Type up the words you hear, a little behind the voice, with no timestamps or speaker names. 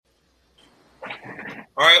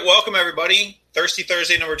All right, welcome everybody. Thirsty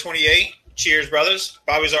Thursday number 28. Cheers, brothers.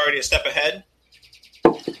 Bobby's already a step ahead.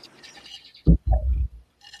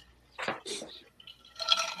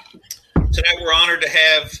 Tonight we're honored to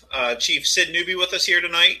have Chief Sid Newby with us here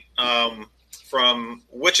tonight from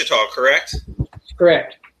Wichita, correct?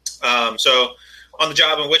 Correct. So on the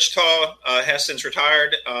job in Wichita, has since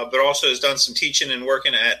retired, but also has done some teaching and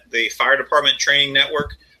working at the Fire Department Training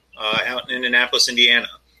Network out in Indianapolis, Indiana.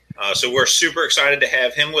 So we're super excited to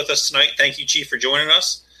have him with us tonight. Thank you, Chief, for joining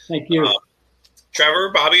us. Thank you.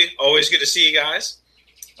 Trevor, Bobby, always good to see you guys.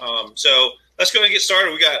 So let's go ahead and get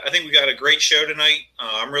started. I think we got a great show tonight.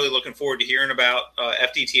 I'm really looking forward to hearing about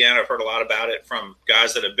FDTN. I've heard a lot about it from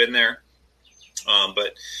guys that have been there,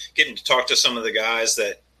 but getting to talk to some of the guys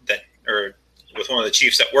that are with one of the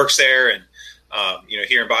chiefs that works there, and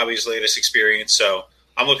hearing Bobby's latest experience. So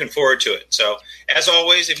I'm looking forward to it. So as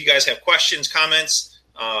always, if you guys have questions, comments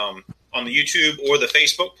on the YouTube or the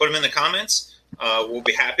Facebook, put them in the comments. We'll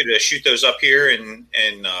be happy to shoot those up here and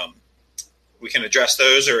we can address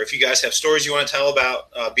those. Or if you guys have stories you want to tell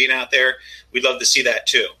about being out there, we'd love to see that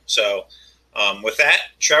too. So with that,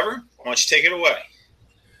 Trevor, why don't you take it away?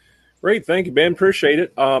 Great. Thank you, Ben. Appreciate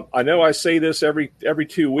it. I know I say this every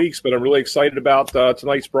 2 weeks, but I'm really excited about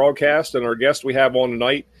tonight's broadcast and our guest we have on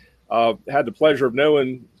tonight. Had the pleasure of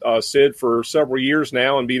knowing Sid for several years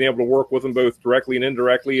now and being able to work with him both directly and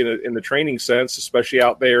indirectly in the training sense, especially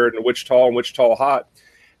out there in Wichita and Wichita Hot.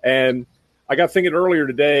 And I got thinking earlier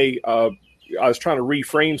today, I was trying to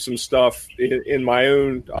reframe some stuff in my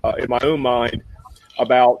own mind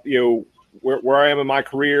about where I am in my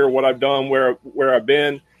career, what I've done, where I've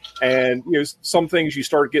been, and some things you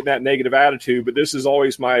start getting that negative attitude. But this is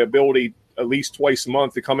always my ability, at least twice a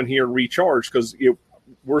month, to come in here and recharge, because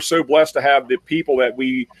we're so blessed to have the people that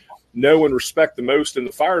we know and respect the most in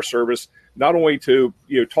the fire service, not only to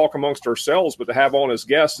talk amongst ourselves, but to have on as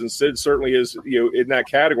guests. And Sid certainly is in that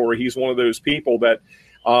category. He's one of those people that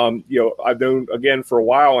I've known again for a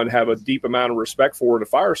while and have a deep amount of respect for in the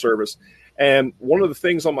fire service. And one of the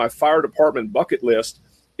things on my fire department bucket list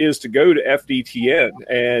is to go to FDTN.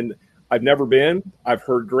 And I've never been. I've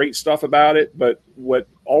heard great stuff about it. But what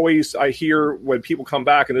always I hear when people come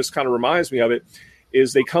back, and this kind of reminds me of it,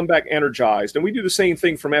 is they come back energized. And we do the same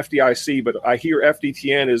thing from FDIC, but I hear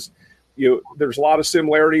FDTN is, there's a lot of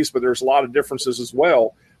similarities, but there's a lot of differences as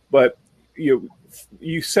well. But you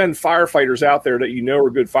send firefighters out there that are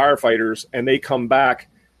good firefighters, and they come back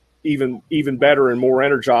even better and more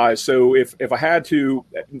energized. So if I had to,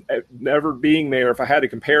 never being there, if I had to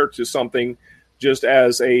compare it to something just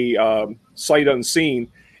as a sight unseen,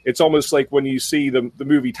 it's almost like when you see the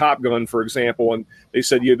movie Top Gun, for example, and they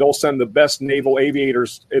said they'll send the best naval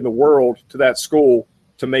aviators in the world to that school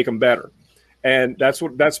to make them better. And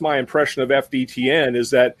that's my impression of FDTN, is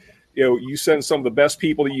that you send some of the best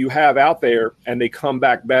people that you have out there, and they come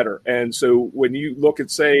back better. And so when you look at,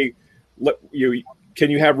 say, can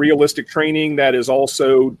you have realistic training that is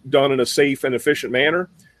also done in a safe and efficient manner?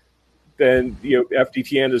 Then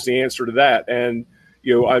FDTN is the answer to that. And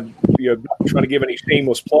I'm not trying to give any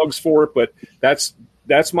shameless plugs for it, but that's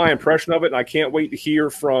my impression of it. And I can't wait to hear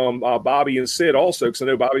from Bobby and Sid also, because I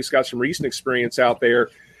know Bobby's got some recent experience out there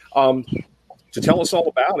to tell us all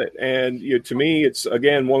about it. And to me, it's,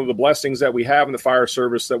 again, one of the blessings that we have in the fire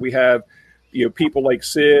service, that we have people like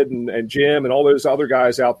Sid and Jim and all those other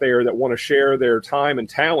guys out there that want to share their time and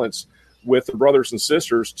talents with the brothers and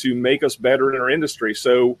sisters to make us better in our industry.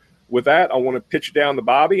 So with that, I want to pitch it down to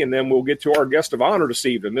Bobby, and then we'll get to our guest of honor this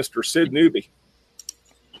evening, Mr. Sid Newby.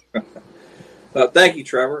 Thank you,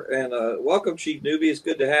 Trevor, and welcome, Chief Newby. It's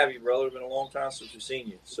good to have you, brother. It's been a long time since we've seen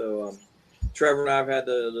you. So Trevor and I have had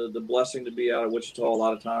the blessing to be out of Wichita a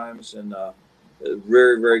lot of times, and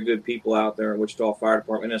very, very good people out there in Wichita Fire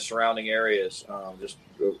Department and surrounding areas. Just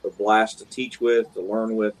a blast to teach with, to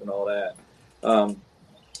learn with, and all that.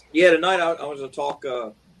 Tonight I was going to talk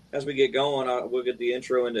as we get going. We'll get the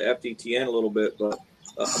intro into FDTN a little bit, but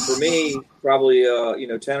for me, probably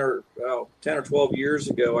 10 or 12 years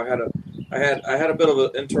ago, I had a bit of an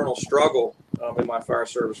internal struggle in my fire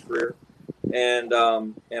service career, and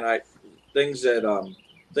things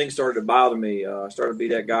started to bother me. I started to be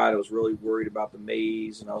that guy that was really worried about the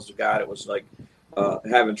maze, and I was the guy that was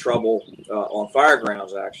having trouble on fire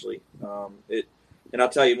grounds, actually. And I'll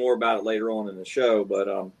tell you more about it later on in the show,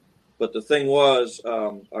 but the thing was,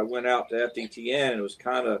 I went out to FDTN, and it was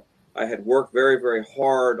I had worked very, very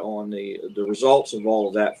hard on the results of all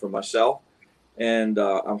of that for myself. And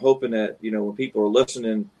I'm hoping that, when people are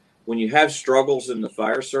listening, when you have struggles in the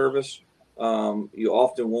fire service, you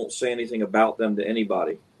often won't say anything about them to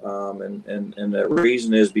anybody. And the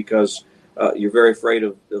reason is because you're very afraid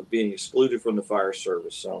of being excluded from the fire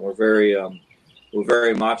service. We're very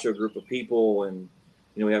macho group of people, and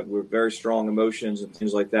we're very strong emotions and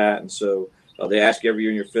things like that. And so they ask every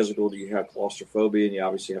year in your physical, do you have claustrophobia? And you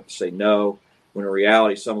obviously have to say no. When in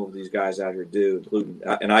reality, some of these guys out here do, including,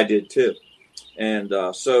 and I did too. And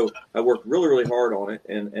so I worked really, really hard on it.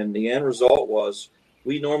 And the end result was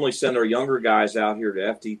we normally send our younger guys out here to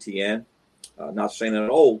FDTN. Not saying that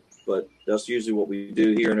I'm old, but that's usually what we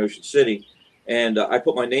do here in Ocean City. And I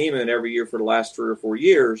put my name in every year for the last 3 or 4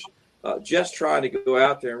 years, just trying to go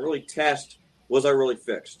out there and really test, was I really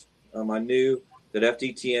fixed? I knew that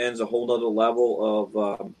FDTN is a whole other level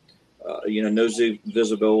of, no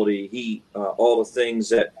visibility, heat, all the things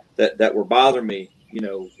that were bothering me,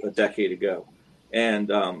 a decade ago.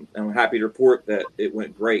 And I'm happy to report that it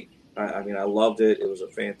went great. I loved it. It was a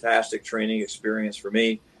fantastic training experience for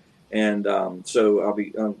me. And so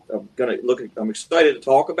I'm excited to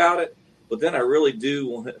talk about it, but then I really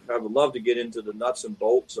I would love to get into the nuts and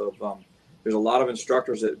bolts of, there's a lot of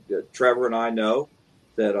instructors that Trevor and I know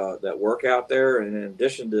that work out there, and in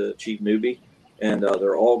addition to Chief Newby, and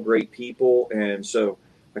they're all great people. And so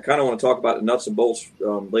I kind of want to talk about the nuts and bolts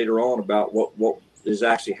later on about what is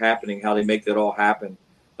actually happening, how they make that all happen.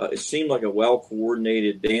 It seemed like a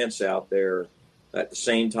well-coordinated dance out there. At the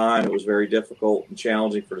same time, it was very difficult and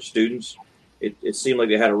challenging for the students. It seemed like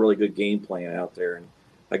they had a really good game plan out there. And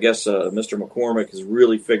I guess Mr. McCormick has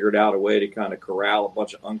really figured out a way to kind of corral a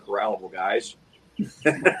bunch of uncorrallable guys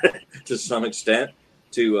to some extent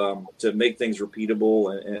to make things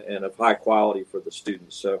repeatable and of high quality for the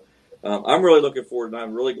students. So I'm really looking forward, and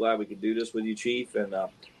I'm really glad we could do this with you, Chief. And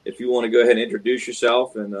if you want to go ahead and introduce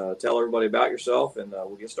yourself and tell everybody about yourself, and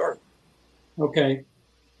we'll get started. Okay.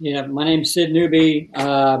 Yeah, my name's Sid Newby.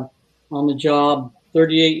 On the job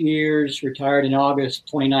 38 years, retired in August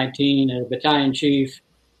 2019 as a battalion chief.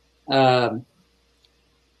 I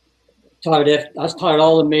was taught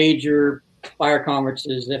all the major fire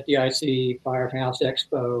conferences, FDIC, Firehouse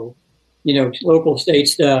Expo, local state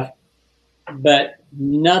stuff. But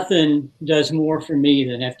nothing does more for me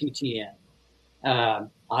than FDTN.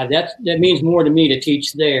 That means more to me to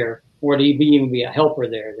teach there or to even be a helper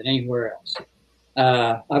there than anywhere else.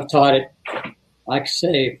 I've taught it, like I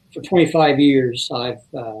say, for 25 years. I've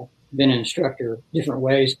been an instructor different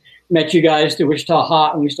ways. Met you guys through Wichita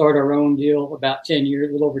Hot when we started our own deal about 10 years,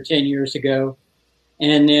 a little over 10 years ago.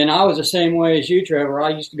 And then I was the same way as you, Trevor. I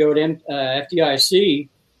used to go to FDIC,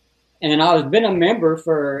 and I've been a member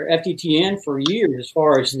for FDTN for years as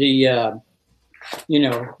far as the,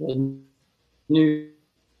 the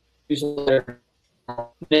newsletter,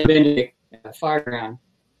 Fireground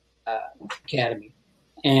Academy,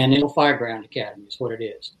 and Naval Fireground Academy is what it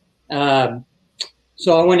is.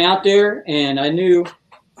 So I went out there, and I knew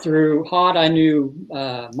through Hot, I knew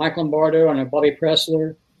Mike Lombardo and Bobby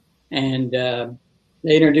Pressler, and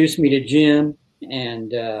they introduced me to Jim,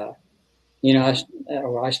 and I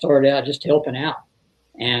started out just helping out,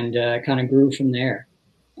 and kind of grew from there.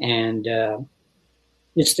 And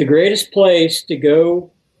it's the greatest place to go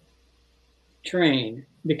train,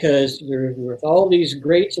 because there's with all these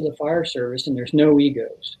greats of the fire service, and there's no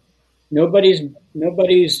egos.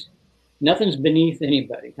 Nothing's beneath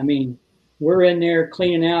anybody. I mean, we're in there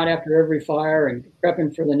cleaning out after every fire and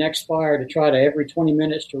prepping for the next fire to try to every 20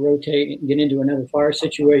 minutes to rotate and get into another fire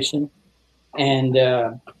situation. And,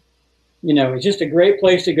 it's just a great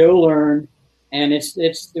place to go learn. And it's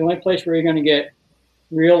the only place where you're going to get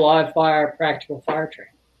real live fire, practical fire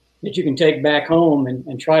training that you can take back home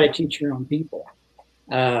and try to teach your own people.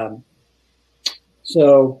 I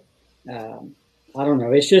don't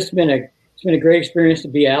know. It's been a great experience to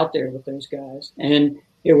be out there with those guys. And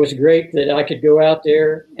it was great that I could go out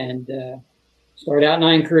there and start out. And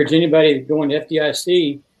I encourage anybody going to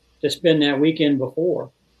FDIC to spend that weekend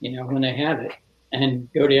before, when they have it, and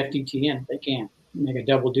go to FDTN if they can, make a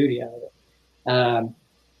double duty out of it.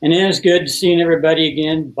 And then it's good seeing everybody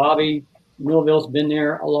again. Bobby Millville's been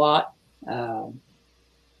there a lot, and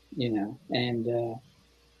I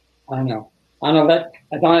don't know. I don't know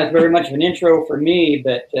that's very much of an intro for me,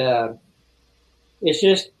 but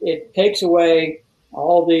it takes away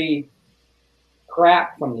all the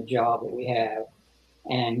crap from the job that we have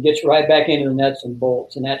and gets right back into the nuts and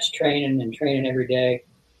bolts, and that's training every day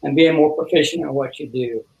and being more proficient at what you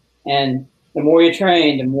do. And the more you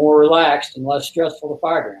train, the more relaxed and less stressful the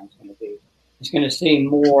fire ground's going to be. It's going to seem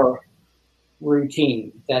more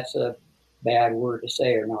routine, if that's a bad word to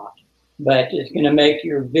say or not. But it's going to make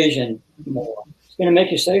your vision more. It's going to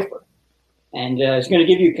make you safer. And it's going to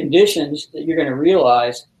give you conditions that you're going to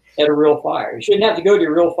realize at a real fire. You shouldn't have to go to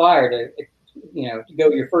a real fire to go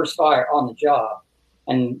to your first fire on the job.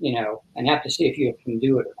 and and have to see if you can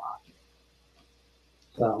do it or not.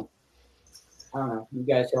 So I don't know. You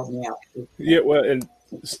guys help me out. Yeah, well, and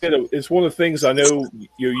it's one of the things I know.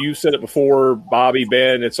 You said it before, Bobby,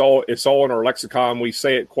 Ben. It's all in our lexicon. We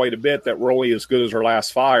say it quite a bit that we're only as good as our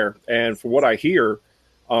last fire. And from what I hear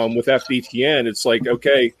with FDTN, it's like,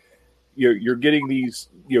 okay, you're getting these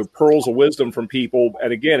pearls of wisdom from people,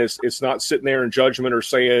 and again, it's not sitting there in judgment or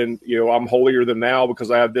saying I'm holier than thou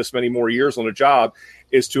because I have this many more years on the job.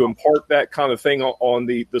 Is to impart that kind of thing on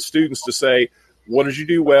the students to say, what did you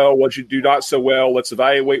do well? What did you do not so well? Let's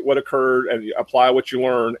evaluate what occurred and apply what you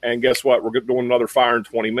learned. And guess what? We're doing another fire in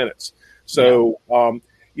 20 minutes. So,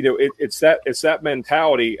 it's that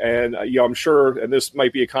mentality. And, I'm sure, and this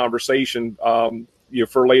might be a conversation,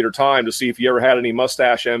 for a later time to see if you ever had any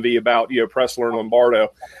mustache envy about, Pressler and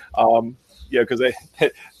Lombardo. Because they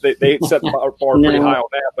set the bar pretty high on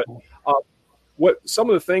that. But what some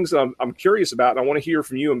of the things that I'm curious about, and I want to hear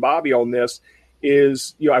from you and Bobby on this,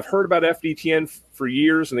 is I've heard about FDTN for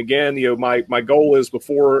years, and again my goal is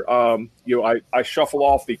before I shuffle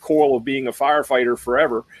off the coil of being a firefighter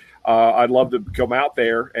forever. I'd love to come out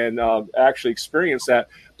there and actually experience that.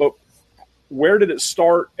 But where did it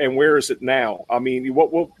start, and where is it now? I mean,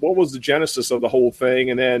 what was the genesis of the whole thing?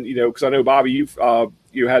 And then because I know Bobby,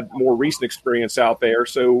 you had more recent experience out there,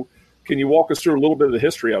 so can you walk us through a little bit of the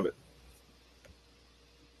history of it?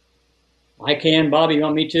 I can. Bobby, you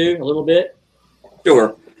want me to a little bit?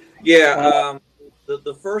 Sure. Yeah.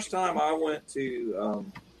 The first time I went to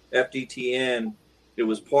FDTN, it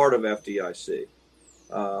was part of FDIC.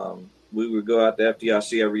 We would go out to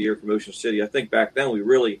FDIC every year from Ocean City. I think back then we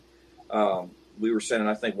were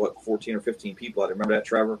sending, 14 or 15 people. I remember that,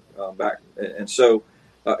 Trevor, back. And so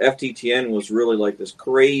FDTN was really like this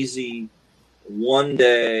crazy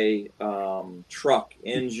one-day truck,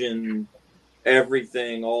 engine,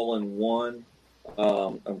 everything all in one.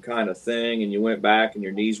 Kind of thing, and you went back and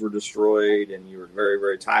your knees were destroyed and you were very,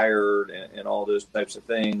 very tired and all those types of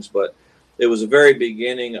things. But it was the very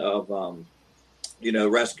beginning of,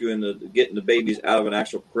 rescuing getting the babies out of an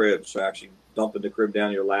actual crib. So actually dumping the crib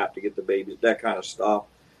down your lap to get the babies, that kind of stuff.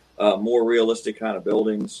 More realistic kind of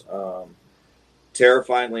buildings,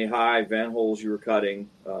 terrifyingly high vent holes you were cutting,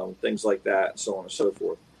 things like that, so on and so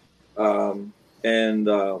forth.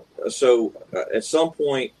 So at some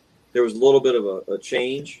point, there was a little bit of a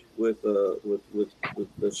change with the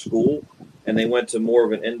school, and they went to more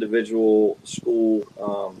of an individual school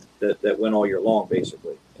that went all year long,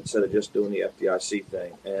 basically, instead of just doing the FDIC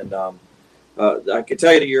thing. And I can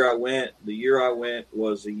tell you the year I went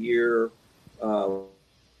was a year I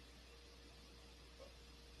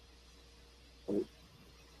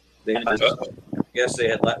guess they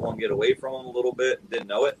had let one get away from them a little bit and didn't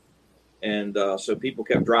know it. And so people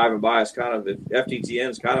kept driving by. It's kind of FDTN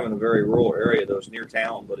is kind of in a very rural area, though it's near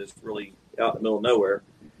town, but it's really out in the middle of nowhere.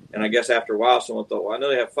 And I guess after a while, someone thought, well, I know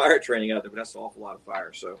they have fire training out there, but that's an awful lot of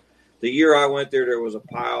fire. So the year I went there was a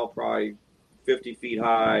pile probably 50 feet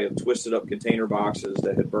high of twisted up container boxes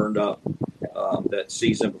that had burned up that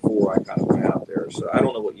season before I kind of went out there. So I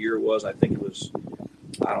don't know what year it was. I think it was,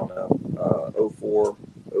 04,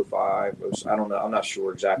 05. I don't know. I'm not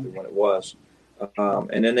sure exactly when it was.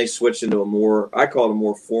 And then they switched into I call it a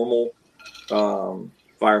more formal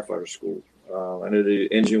firefighter school. I know the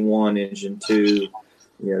engine 1, engine 2,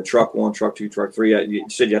 truck 1, truck 2, truck 3. You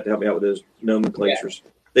said you have to help me out with those nomenclatures.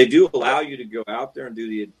 Yeah. They do allow you to go out there and do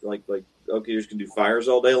the okay, you're just gonna do fires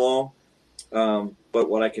all day long. But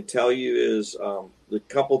what I can tell you is the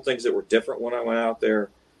couple of things that were different when I went out there.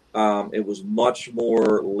 It was much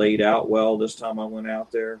more laid out well this time I went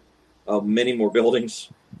out there. Many more buildings.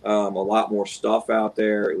 A lot more stuff out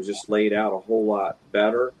there. It was just laid out a whole lot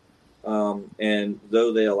better. And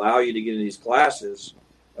though they allow you to get in these classes,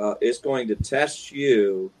 it's going to test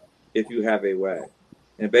you if you have a way.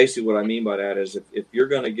 And basically what I mean by that is if you're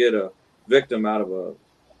going to get a victim out of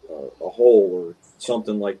a hole or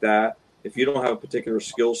something like that, if you don't have a particular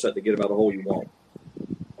skill set to get them out of the hole, you won't.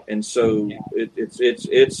 And so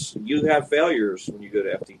it's you have failures when you go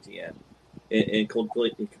to FDTN in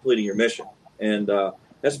completing your mission. And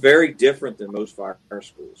that's very different than most fire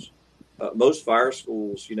schools. Most fire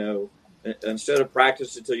schools, instead of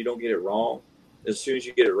practice until you don't get it wrong, as soon as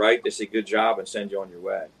you get it right, they say good job and send you on your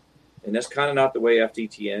way. And that's kind of not the way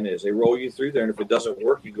FDTN is. They roll you through there, and if it doesn't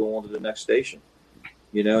work, you go on to the next station.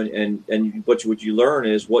 And what you learn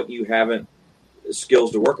is what you haven't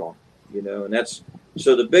skills to work on. And that's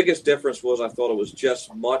so the biggest difference was I thought it was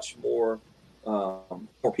just much more.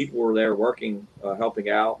 More people were there working, helping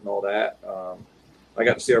out, and all that. I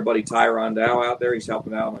got to see our buddy Tyron Dow out there. He's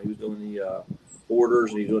helping out. He was doing the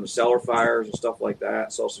supporters, and he's doing the cellar fires and stuff like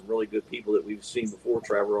that. Saw some really good people that we've seen before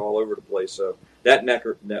travel all over the place. So that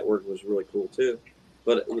network was really cool too.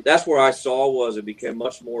 But that's where I saw was it became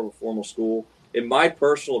much more of a formal school. In my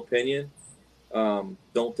personal opinion,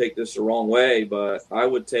 don't take this the wrong way, but I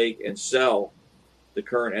would take and sell the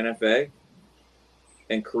current NFA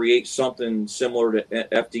and create something similar to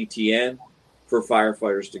FDTN for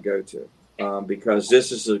firefighters to go to, because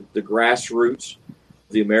this is the grassroots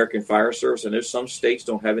of the American Fire Service. And there's some states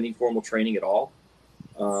don't have any formal training at all.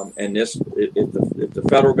 And this, if the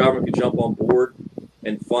federal government could jump on board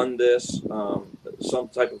and fund this, some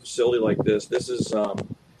type of facility like this, this is,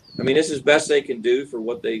 this is best they can do for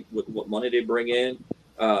what money they bring in,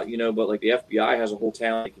 but like the FBI has a whole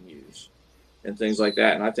town they can use and things like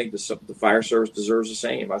that. And I think the fire service deserves the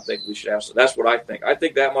same. I think we should have, that's what I think. I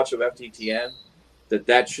think that much of FDTN,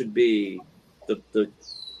 that should be the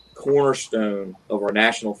cornerstone of our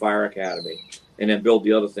National Fire Academy, and then build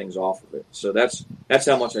the other things off of it. So that's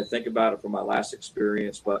how much I think about it from my last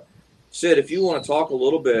experience. But Sid, if you want to talk a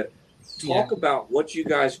little bit, about what you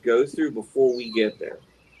guys go through before we get there.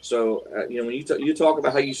 So, when you talk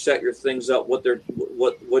about how you set your things up,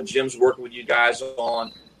 what Jim's working with you guys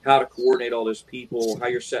on, how to coordinate all those people, how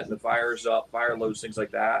you're setting the fires up, fire loads, things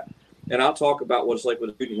like that. And I'll talk about what it's like with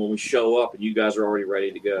a student when we show up and you guys are already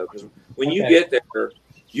ready to go. Because when you get there,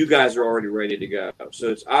 you guys are already ready to go. So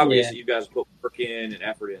it's obvious that you guys put work in and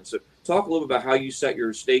effort in. So talk a little bit about how you set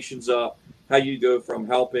your stations up, how you go from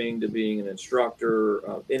helping to being an instructor,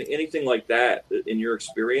 anything like that in your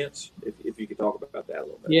experience, if you could talk about that a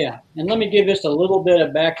little bit. Yeah, and let me give just a little bit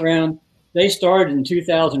of background. They started in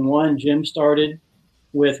 2001. Jim started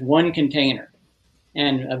with one container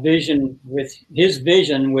and a vision with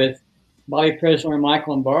Bobby Pressler and Mike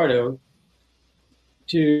Lombardo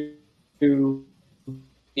to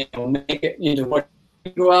make it into what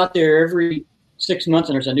you go out there every 6 months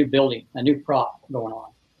and there's a new building, a new prop going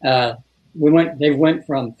on. They went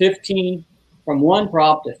from 1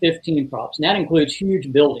 prop to 15 props, and that includes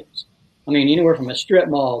huge buildings. I mean, anywhere from a strip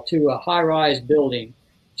mall to a high-rise building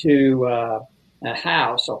to a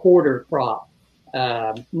house, a hoarder prop,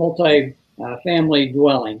 multi-family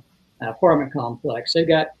dwelling, apartment complex. They've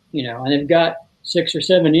got, and they've got 6 or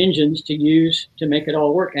 7 engines to use to make it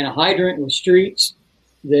all work, and a hydrant with streets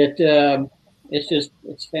that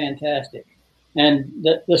it's fantastic. And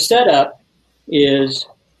the setup is,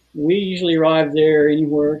 we usually arrive there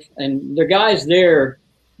anywhere, and the guys there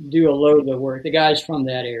do a load of the work, the guys from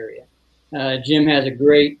that area. Jim has a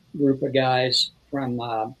great group of guys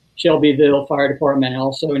from Shelbyville Fire Department and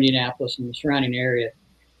also Indianapolis and the surrounding area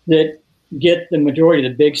that get the majority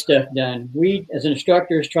of the big stuff done. We, as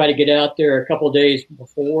instructors, try to get out there a couple of days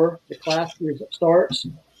before the class starts.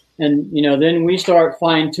 And, then we start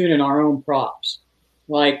fine-tuning our own props.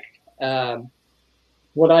 Like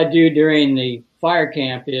what I do during the fire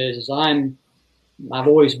camp is I've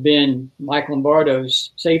always been Mike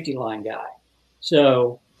Lombardo's safety line guy.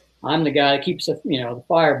 So I'm the guy that keeps the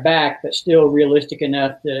fire back, but still realistic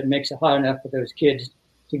enough that it makes it hot enough for those kids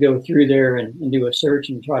to go through there and do a search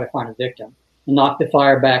and try to find a victim and knock the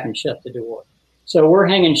fire back and shut the door. So we're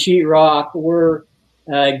hanging sheetrock. We're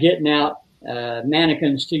getting out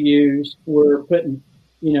mannequins to use. We're putting,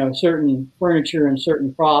 certain furniture and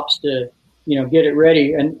certain props to, get it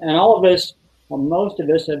ready. And all of us, most of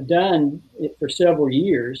us have done it for several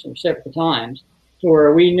years or several times to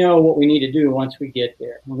where we know what we need to do once we get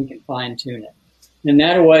there and we can fine tune it. And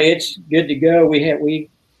that way it's good to go. We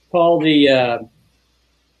call the,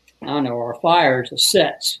 our fires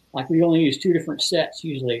sets. Like we only use 2 different sets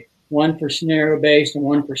usually, one for scenario based and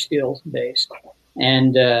one for skills based.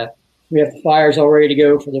 And we have the fires all ready to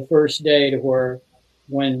go for the first day to where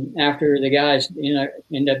when after the guys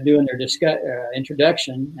end up doing their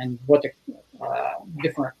introduction and what the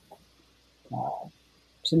different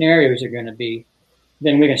scenarios are going to be,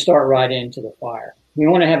 then we can start right into the fire. We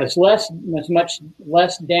want to have as much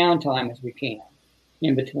less downtime as we can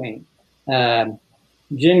in between.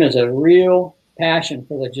 Jim has a real passion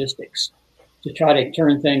for logistics to try to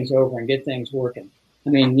turn things over and get things working. I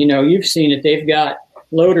mean, you've seen it. They've got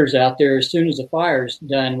loaders out there. As soon as the fire's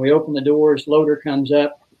done, we open the doors, loader comes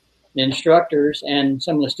up, the instructors and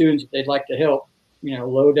some of the students, if they'd like to help,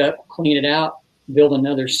 load up, clean it out, build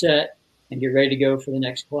another set, and get ready to go for the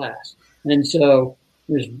next class. And so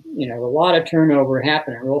there's, a lot of turnover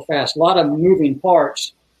happening real fast, a lot of moving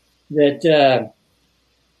parts that,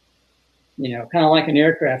 kind of like an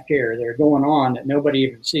aircraft carrier that are going on that nobody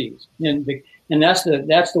even sees. And that's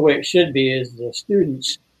the way it should be, is the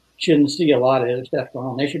students shouldn't see a lot of other stuff going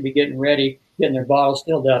on. They should be getting ready, getting their bottles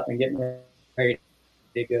filled up and getting ready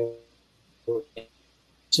to go.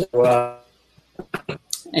 So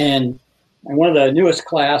And one of the newest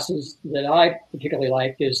classes that I particularly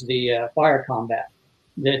like is the fire combat.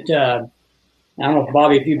 That I don't know,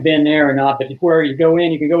 Bobby, if you've been there or not, but where you go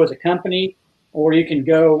in, you can go as a company or you can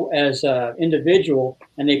go as an individual,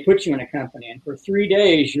 and they put you in a company. And for 3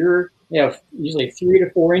 days, they have usually 3 to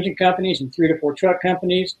 4 engine companies and 3 to 4 truck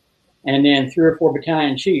companies, and then 3 or 4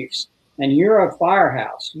 battalion chiefs. And you're a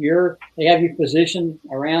firehouse. They have you positioned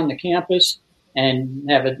around the campus and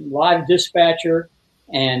have a live dispatcher,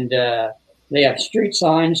 and they have street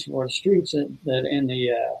signs for the streets in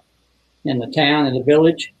the town, in the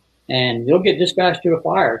village, and you'll get dispatched to a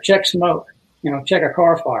fire, check smoke, check a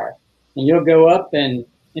car fire. And you'll go up, and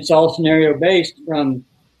it's all scenario based, from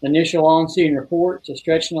initial on-scene report to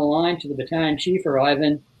stretching the line to the battalion chief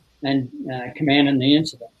arriving and commanding the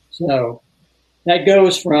incident. So that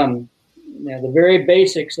goes from the very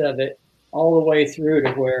basics of it all the way through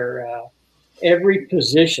to where every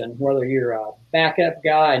position, whether you're a backup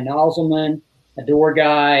guy, a nozzleman, a door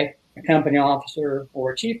guy, a company officer,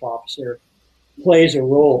 or a chief officer, plays a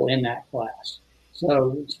role in that class.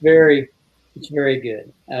 So it's very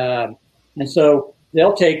good. And so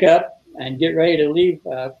they'll take up and get ready to leave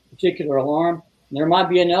a particular alarm. And there might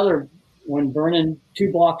be another one burning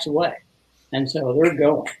 2 blocks away. And so they're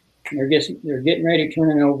going. They're getting ready,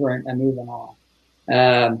 turning over and moving on.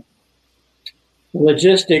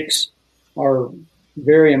 Logistics are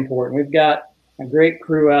very important. We've got a great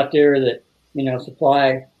crew out there that,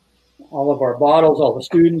 supply all of our bottles, all the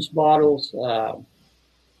students' bottles, all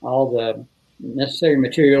the necessary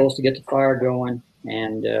materials to get the fire going,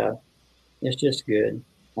 and it's just good.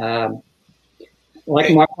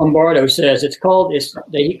 Like Mark Lombardo says, he calls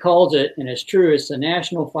it, and it's true, it's the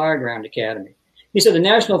National Fireground Academy. He said the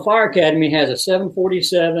National Fire Academy has a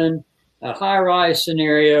 747, a high-rise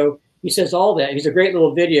scenario. He says all that. He's a great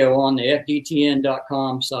little video on the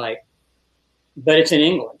fdtn.com site, but it's in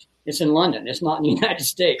England. It's in London. It's not in the United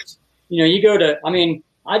States. You go to,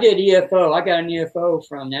 I did EFO. I got an EFO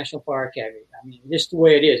from National Fire Academy. Just the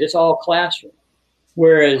way it is. It's all classroom.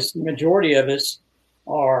 Whereas the majority of us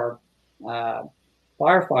are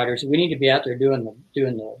firefighters. We need to be out there doing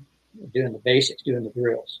the basics, doing the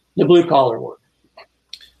drills, the blue collar work.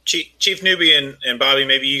 Chief Newby and Bobby,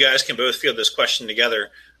 maybe you guys can both field this question together.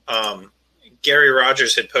 Gary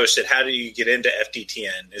Rogers had posted, how do you get into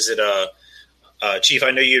FDTN? Is it Chief,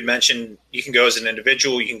 I know you had mentioned you can go as an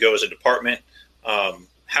individual, you can go as a department.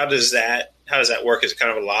 How does that work? Is it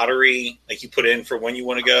kind of a lottery, like you put in for when you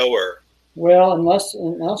want to go, or? Well, unless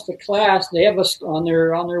the class, they have us on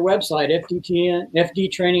their website,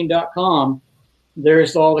 fdtraining.com.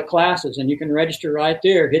 There's all the classes, and you can register right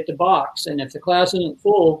there. Hit the box, and if the class isn't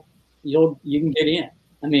full, you can get in.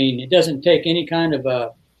 It doesn't take any kind of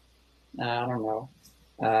a, I don't know,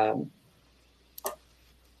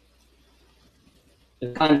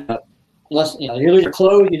 unless you're either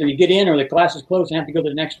closed, either you get in or the class is closed and have to go to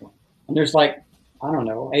the next one. And there's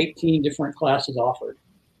 18 different classes offered.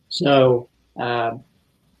 So, a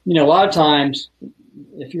lot of times,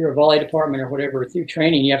 if you're a volley department or whatever, through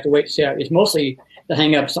training, you have to wait to see how. It's mostly the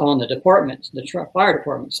hang-ups on the departments, the fire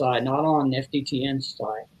department side, not on the FDTN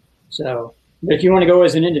side. So, but if you want to go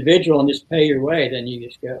as an individual and just pay your way, then you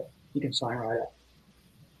just go. You can sign right up.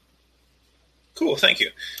 Cool, thank you.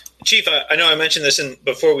 Chief, I know I mentioned this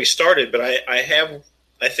before we started, but I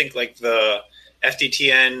think like the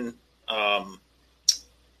FDTN,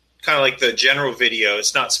 kind of like the general video.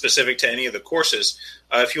 It's not specific to any of the courses.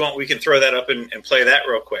 If you want, we can throw that up and play that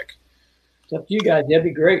real quick. It's up to you guys. That'd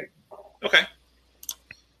be great. Okay.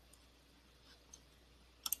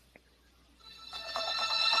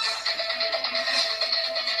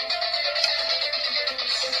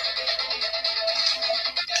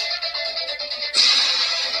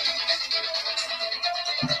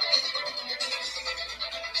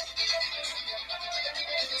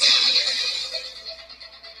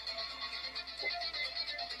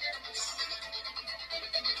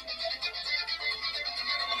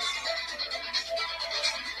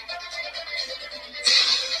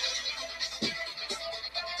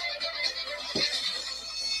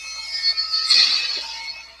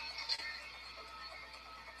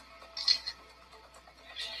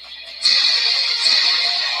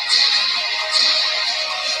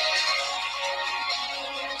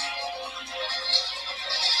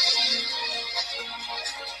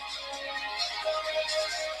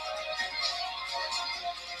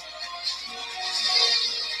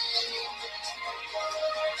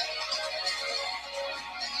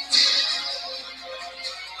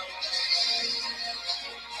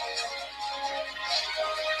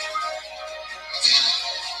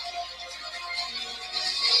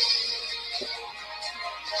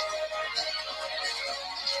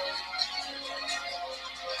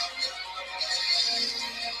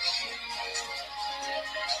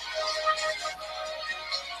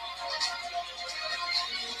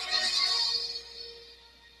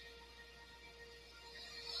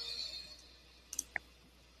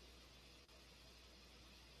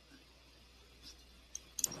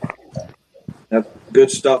 That's good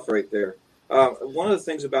stuff right there. One of the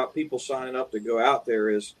things about people signing up to go out there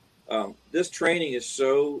is this training is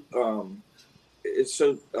so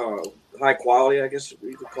high quality, I guess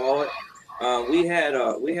you could call it. We had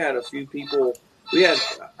a few people.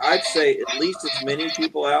 I'd say at least as many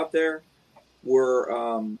people out there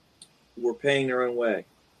were paying their own way.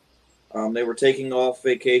 They were taking off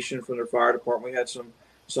vacation from their fire department. We had some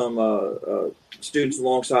students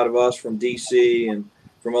alongside of us from DC and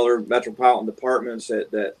from other metropolitan departments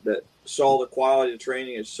that saw the quality of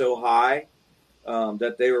training is so high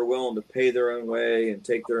that they were willing to pay their own way and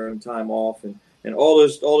take their own time off, and all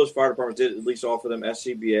those fire departments did at least offer them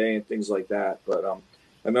SCBA and things like that. But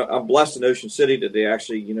I'm blessed in Ocean City that they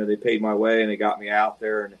actually they paid my way and they got me out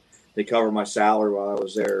there and they covered my salary while I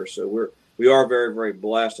was there. So we are very, very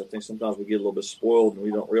blessed. I think sometimes we get a little bit spoiled and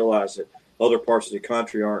we don't realize that other parts of the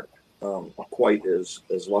country aren't quite as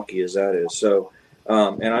lucky as that is. So,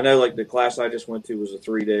 and I know like the class I just went to was a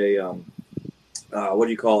 3-day, what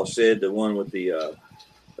do you call it, Sid? The one with the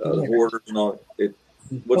hoarders and all.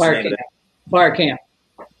 What's the name of that? Fire camp.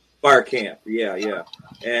 Fire camp. Yeah.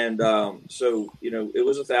 And so, it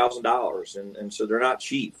was $1,000 and so they're not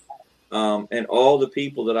cheap. And all the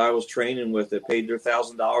people that I was training with that paid their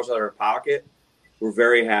 $1,000 out of their pocket were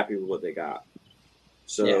very happy with what they got.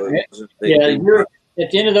 So you're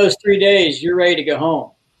at the end of those 3 days, you're ready to go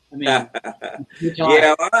home. I mean,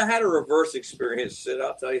 yeah, I had a reverse experience, Sid.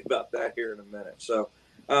 I'll tell you about that here in a minute. So,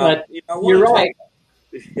 you're right.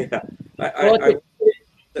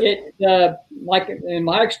 Yeah, like in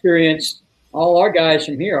my experience, all our guys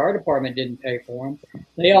from here, our department didn't pay for them.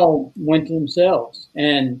 They all went to themselves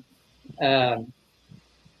and, didn't,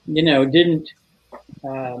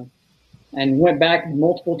 and went back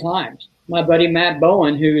multiple times. My buddy Matt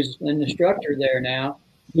Bowen, who's an instructor there now,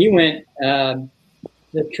 he went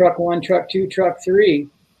the truck 1, truck 2, truck 3,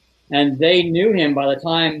 and they knew him by the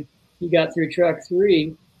time he got through truck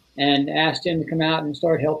 3 and asked him to come out and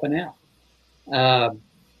start helping out.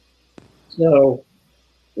 So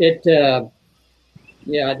that's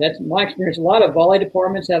my experience. A lot of volley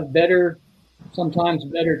departments have sometimes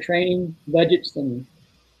better training budgets than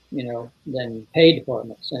paid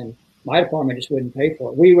departments, and my department just wouldn't pay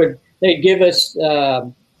for it. They'd give us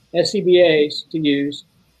SCBAs to use,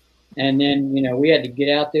 and then we had to get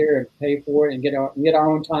out there and pay for it and get our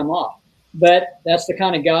own time off. But that's the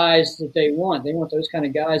kind of guys that they want. They want those kind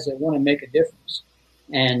of guys that want to make a difference.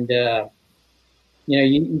 And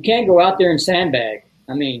you can't go out there and sandbag.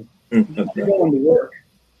 I mean, you're going to work.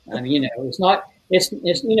 I mean, it's not. It's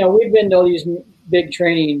we've been to all these big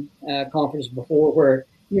training conferences before where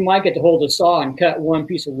you might get to hold a saw and cut one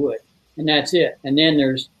piece of wood, and that's it. And then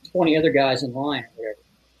there's 20 other guys in line or whatever.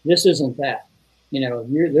 This isn't that.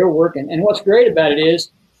 They're working. And what's great about it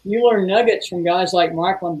is you learn nuggets from guys like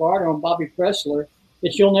Mike Lombardo and Bobby Pressler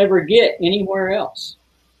that you'll never get anywhere else.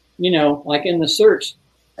 Like in the search,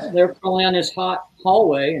 they're crawling down this hot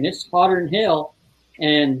hallway, and it's hotter than hell,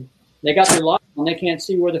 and they got their light on. They can't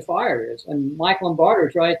see where the fire is. And Mike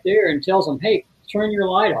Lombardo's right there and tells them, hey, turn your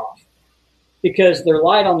light off, because their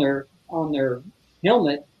light on their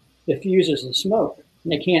helmet diffuses the smoke,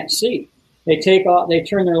 and they can't see. They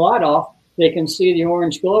turn their light off, they can see the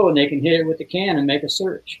orange glow, and they can hit it with the can and make a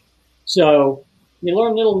search. So you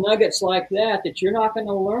learn little nuggets like that you're not going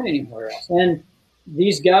to learn anywhere else. And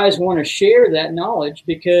these guys want to share that knowledge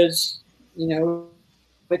because,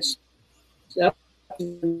 it's up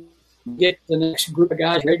to get the next group of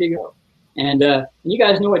guys ready to go. And you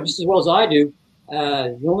guys know it just as well as I do.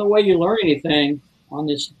 The only way you learn anything on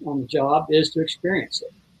the job is to experience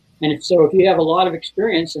it. And if you have a lot of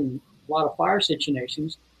experience in a lot of fire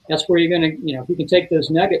situations, that's where you're going to, if you can take those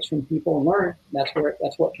nuggets from people and learn, that's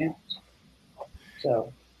what counts.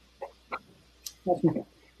 So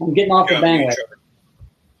I'm getting off the bandwagon.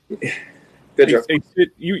 Good job.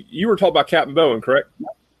 You were talking about Captain Bowen, correct?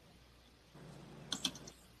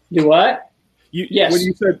 Do what? Yes. When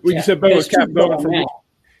you said Bowen, Captain Bowen from.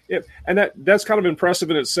 Yeah, and that's kind of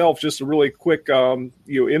impressive in itself. Just a really quick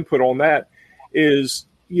input on that is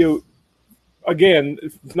again,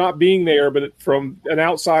 not being there, but from an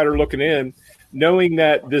outsider looking in, knowing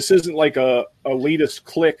that this isn't like a elitist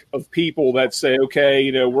clique of people that say,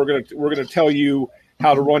 okay, we're gonna tell you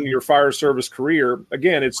how to run your fire service career.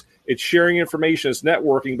 Again, it's sharing information, it's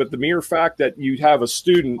networking, but the mere fact that you have a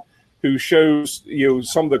student who shows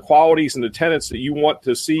some of the qualities and the tenets that you want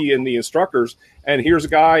to see in the instructors, and here's a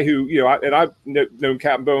guy who I've known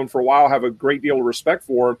Captain Bowen for a while, have a great deal of respect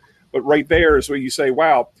for him, but right there is where you say,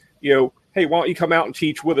 wow, hey, why don't you come out and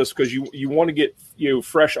teach with us, because you want to get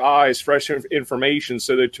fresh eyes, fresh information.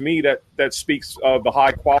 So that to me that speaks of the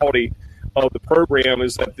high quality of the program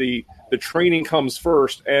is that the training comes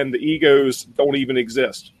first and the egos don't even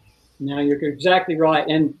exist. No, you're exactly right.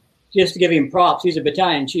 And just to give him props, he's a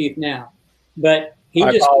battalion chief now. But I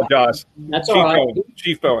apologize. That's Chief all right. Bowen.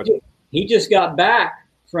 Chief Bowen. He just got back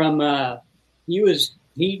from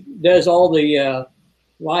he does all the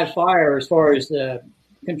live fire as far as the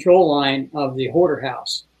control line of the hoarder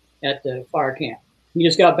house at the fire camp. He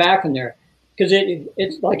just got back from there because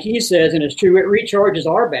it's like he says, and it's true, it recharges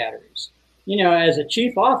our batteries. As a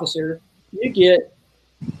chief officer, you get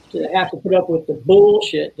to have to put up with the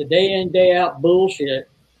bullshit, the day in, day out bullshit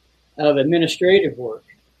of administrative work.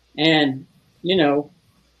 And,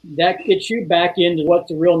 that gets you back into what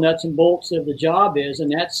the real nuts and bolts of the job is,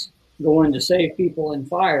 and that's going to save people in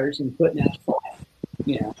fires and putting out the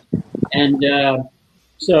fire, And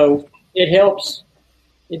so it helps.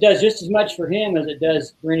 It does just as much for him as it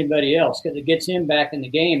does for anybody else because it gets him back in the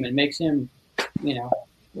game and makes him,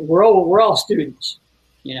 we're all students,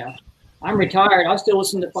 I'm retired. I still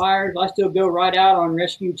listen to fires. I still go right out on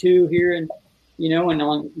Rescue 2 here and, and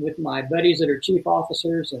on with my buddies that are chief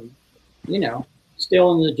officers and,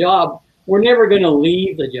 still in the job. We're never going to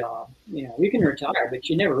leave the job. We can retire, but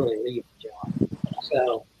you never really leave the job.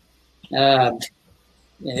 So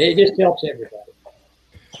it just helps everybody.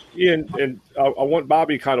 Yeah, and I want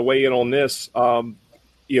Bobby to kind of weigh in on this.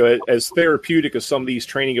 As therapeutic as some of these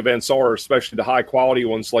training events are, especially the high quality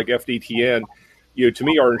ones like FDTN, to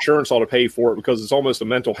me, our insurance ought to pay for it because it's almost a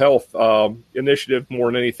mental health initiative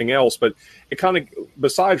more than anything else. But it kind of,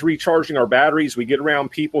 besides recharging our batteries, we get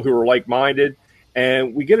around people who are like-minded,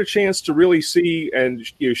 and we get a chance to really see and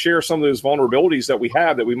share some of those vulnerabilities that we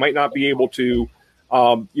have that we might not be able to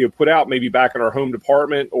put out maybe back in our home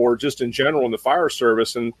department or just in general in the fire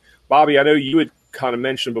service. And Bobby, I know you had kind of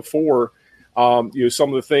mentioned before, some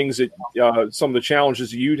of the things that some of the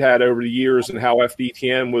challenges you'd had over the years and how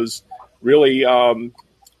FDTN was really,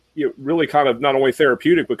 really kind of not only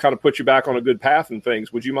therapeutic, but kind of put you back on a good path and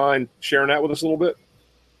things. Would you mind sharing that with us a little bit?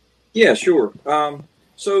 Yeah, sure.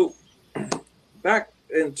 So back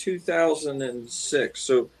in 2006,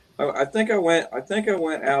 so I think I went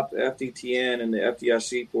out to FDTN and the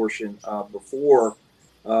FDIC portion before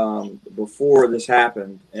this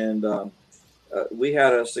happened, and we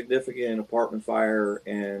had a significant apartment fire,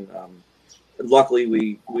 and luckily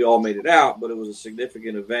we all made it out, but it was a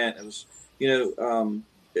significant event. It was,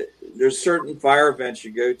 there's certain fire events you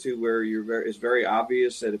go to where it's very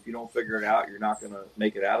obvious that if you don't figure it out, you're not going to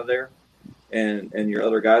make it out of there, and your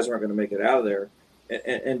other guys aren't going to make it out of there.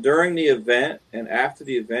 And during the event and after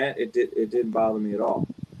the event, it didn't bother me at all.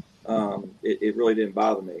 It really didn't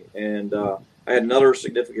bother me. And I had another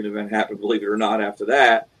significant event happen, believe it or not, after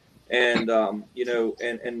that. And,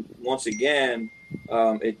 and once again,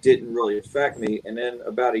 it didn't really affect me. And then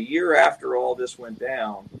about a year after all this went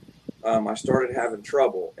down, I started having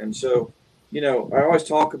trouble. And so, I always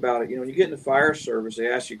talk about it. When you get in the fire service, they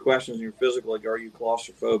ask you questions in your physical, like, are you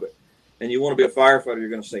claustrophobic? And you want to be a firefighter, you're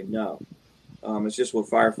going to say no. It's just what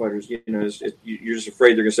firefighters, you're just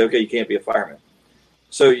afraid they're going to say, okay, you can't be a fireman.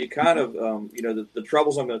 So you kind of, the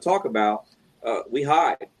troubles I'm going to talk about, we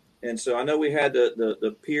hide. And so I know we had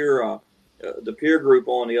the peer group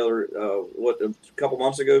on the other, a couple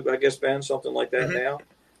months ago, I guess, Ben, something like that now.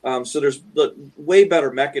 So there's way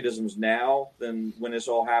better mechanisms now than when this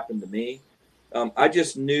all happened to me. I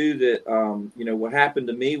just knew that, what happened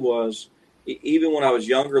to me was, even when I was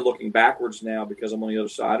younger, looking backwards now, because I'm on the other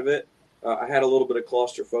side of it, I had a little bit of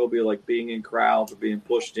claustrophobia, like being in crowds or being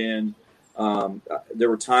pushed in. There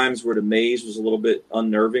were times where the maze was a little bit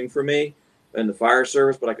unnerving for me in the fire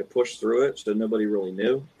service, but I could push through it, so nobody really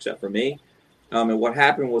knew except for me. And what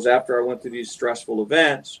happened was, after I went through these stressful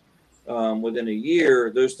events, within a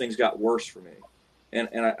year, those things got worse for me. And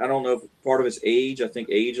I don't know if part of it's age. I think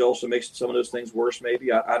age also makes some of those things worse,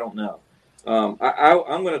 maybe. I don't know.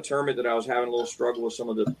 I'm going to term it that I was having a little struggle with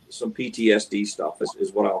some PTSD stuff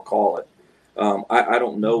is what I'll call it. I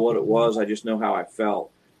don't know what it was. I just know how I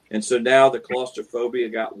felt. And so now the claustrophobia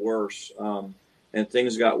got worse, and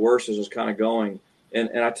things got worse as it was kind of going.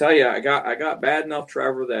 And I tell you, I got bad enough,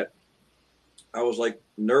 Trevor, that I was like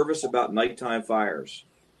nervous about nighttime fires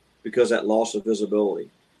because that loss of visibility.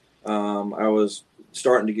 I was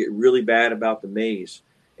starting to get really bad about the maze.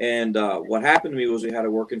 And what happened to me was we had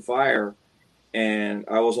a working fire, and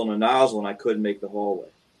I was on a nozzle, and I couldn't make the hallway.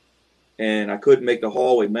 And I couldn't make the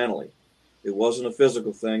hallway mentally. It wasn't a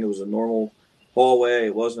physical thing. It was a normal hallway.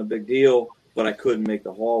 It wasn't a big deal, but I couldn't make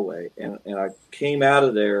the hallway. And I came out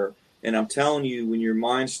of there, and I'm telling you, when your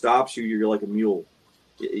mind stops you, you're like a mule.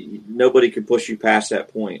 Nobody could push you past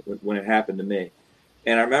that point when it happened to me.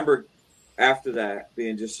 And I remember after that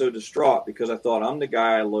being just so distraught because I thought, I'm the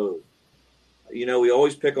guy I loathe. we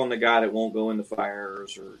always pick on the guy that won't go in the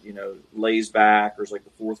fires or, lays back or is like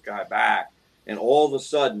the fourth guy back. And all of a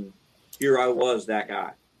sudden, here I was, that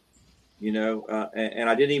guy, and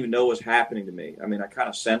I didn't even know what was happening to me. I mean, I kind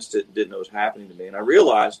of sensed it and didn't know what was happening to me. And I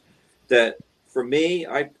realized that for me,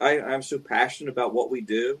 I'm so passionate about what we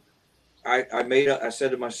do. I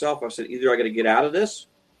said to myself, I said, either I got to get out of this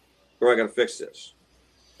or I got to fix this.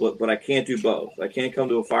 But I can't do both. I can't come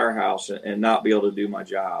to a firehouse and not be able to do my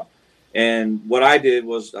job. And what I did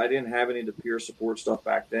was I didn't have any of the peer support stuff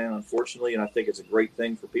back then, unfortunately, and I think it's a great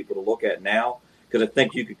thing for people to look at now because I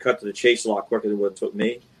think you could cut to the chase a lot quicker than what it took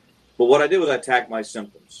me. But what I did was I attacked my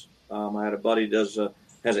symptoms. I had a buddy who has an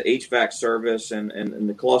HVAC service, and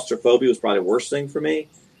the claustrophobia was probably the worst thing for me.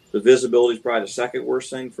 The visibility is probably the second worst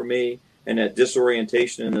thing for me, and that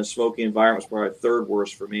disorientation in the smoky environment was probably the third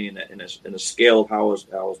worst for me in the scale of how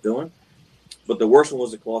I was doing. But the worst one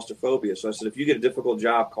was the claustrophobia. So I said, if you get a difficult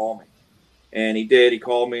job, call me. And he did. He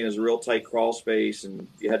called me, and it was a real tight crawl space, and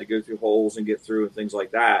you had to go through holes and get through and things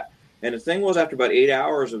like that. And the thing was, after about 8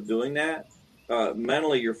 hours of doing that,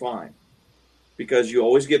 mentally you're fine because you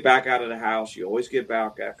always get back out of the house. You always get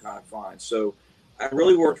back out kind of fine. So I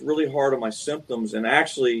really worked really hard on my symptoms, and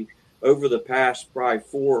actually over the past probably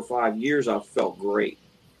 4 or 5 years, I've felt great.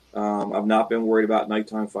 I've not been worried about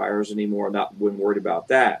nighttime fires anymore. I've not been worried about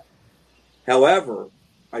that. However,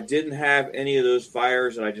 I didn't have any of those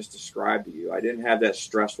fires that I just described to you. I didn't have that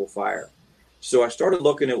stressful fire. So I started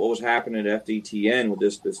looking at what was happening at FDTN with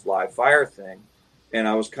this live fire thing. And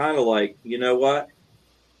I was kind of like, you know what?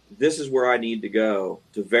 This is where I need to go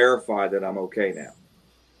to verify that I'm okay now.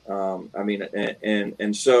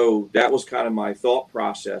 And so that was kind of my thought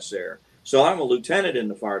process there. So I'm a lieutenant in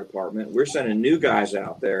the fire department. We're sending new guys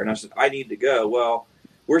out there. And I said, I need to go. Well,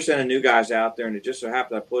 we're sending new guys out there, and it just so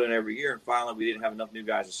happened I put in every year, and finally we didn't have enough new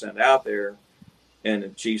guys to send out there. And the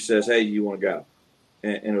chief says, hey, you want to go?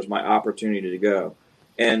 And it was my opportunity to go.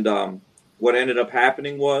 And what ended up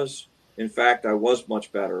happening was, in fact, I was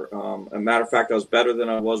much better. As a matter of fact, I was better than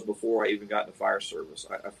I was before I even got into fire service.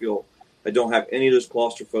 I feel I don't have any of those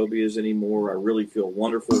claustrophobias anymore. I really feel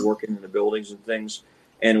wonderful working in the buildings and things.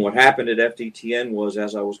 And what happened at FDTN was,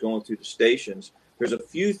 as I was going through the stations, there's a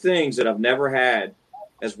few things that I've never had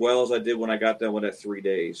as well as I did when I got done with that 3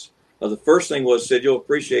 days. The first thing was, Sid, you'll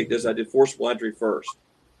appreciate this, I did forcible entry first.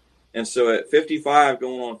 And so at 55,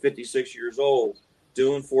 going on 56 years old,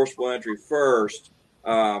 doing forcible entry first,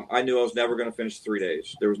 I knew I was never going to finish 3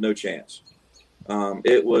 days. There was no chance.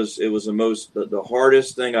 It was the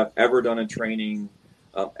hardest thing I've ever done in training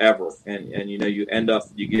ever. And you end up,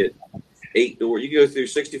 you get 8 doors. You go through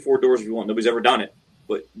 64 doors if you want. Nobody's ever done it,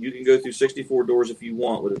 but you can go through 64 doors if you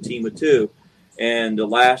want with a team of 2. And the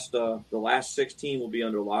last 16 will be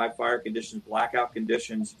under live fire conditions, blackout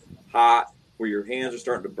conditions, hot, where your hands are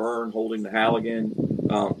starting to burn, holding the Halligan,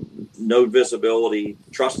 no visibility,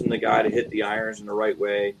 trusting the guy to hit the irons in the right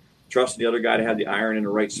way, trusting the other guy to have the iron in the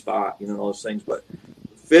right spot, all those things. But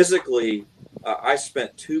physically, I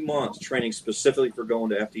spent 2 months training specifically for going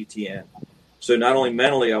to FDTN. So not only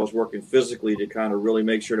mentally, I was working physically to kind of really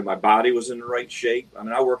make sure that my body was in the right shape. I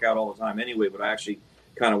mean, I work out all the time anyway, but I actually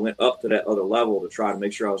kind of went up to that other level to try to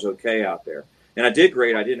make sure I was okay out there. And I did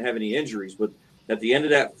great. I didn't have any injuries, but at the end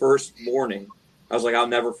of that first morning, I was like, I'll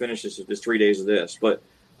never finish this 3 days of this. But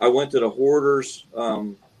I went to the Hoarders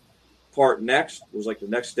part next. It was like the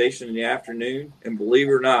next station in the afternoon. And believe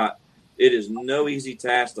it or not, it is no easy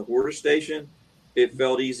task. The Hoarder station, it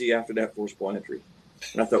felt easy after that forcible entry.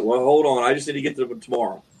 And I thought, well, hold on. I just need to get to them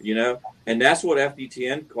tomorrow, And that's what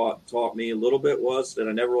FDTN taught me a little bit was that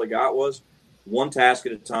I never really got was one task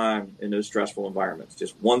at a time in those stressful environments,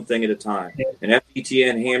 just one thing at a time. And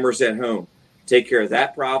FDTN hammers that home. Take care of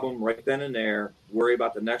that problem right then and there. Worry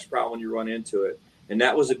about the next problem when you run into it. And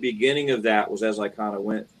that was the beginning of that was as I kind of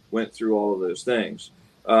went through all of those things.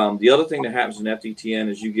 The other thing that happens in FDTN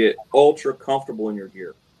is you get ultra comfortable in your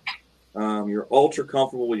gear. You're ultra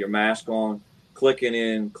comfortable with your mask on, clicking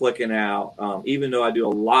in, clicking out. Even though I do a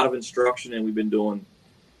lot of instruction and we've been doing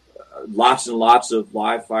lots and lots of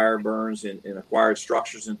live fire burns and acquired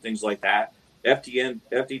structures and things like that.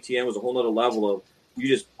 FDTN was a whole nother level of you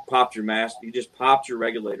just popped your mask, you just popped your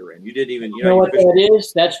regulator in. You didn't even, you know what that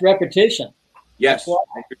is? That's repetition. Yes,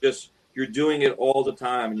 you're doing it all the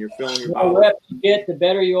time, and you're feeling your body. The more reps you get, the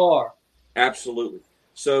better you are. Absolutely.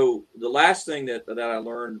 So the last thing that I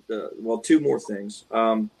learned, 2 more things.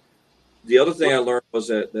 The other thing I learned was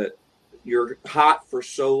that you're hot for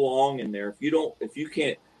so long in there. If you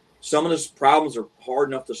can't. Some of those problems are hard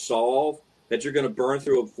enough to solve that you're going to burn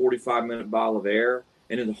through a 45-minute bottle of air,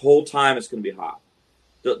 and then the whole time it's going to be hot.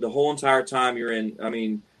 The whole entire time you're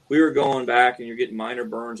in, we were going back and you're getting minor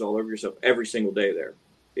burns all over yourself every single day there.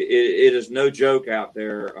 It is no joke out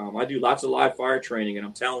there. I do lots of live fire training, and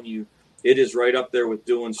I'm telling you, it is right up there with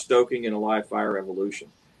doing stoking in a live fire evolution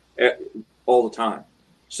all the time.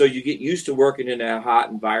 So you get used to working in that hot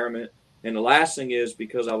environment. And the last thing is,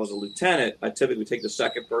 because I was a lieutenant, I typically take the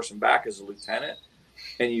second person back as a lieutenant,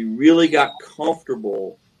 and you really got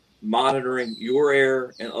comfortable monitoring your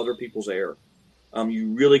air and other people's air. You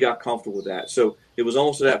really got comfortable with that. So it was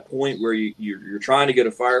almost at that point where you're trying to get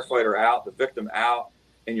a firefighter out, the victim out,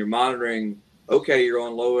 and you're monitoring, okay, you're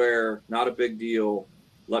on low air, not a big deal.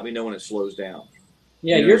 Let me know when it slows down.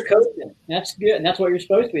 Yeah, you're coaching. That's good. And that's what you're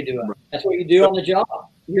supposed to be doing. That's what you do on the job.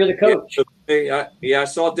 You're the coach. I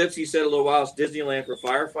saw Dipsy said a little while, it's Disneyland for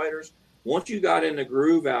firefighters. Once you got in the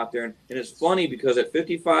groove out there, and it's funny because at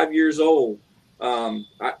 55 years old,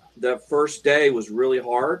 the first day was really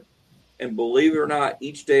hard. And believe it or not,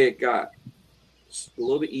 each day it got a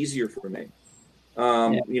little bit easier for me.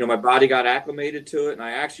 My body got acclimated to it, and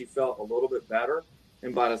I actually felt a little bit better.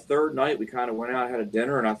 And by the third night, we kind of went out and had a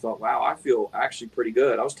dinner, and I thought, wow, I feel actually pretty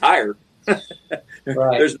good. I was tired. Right.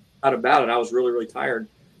 There's no doubt about it. I was really, really tired,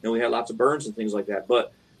 and we had lots of burns and things like that.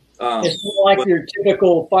 But it's not like your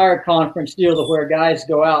typical fire conference deal to where guys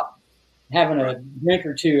go out having a drink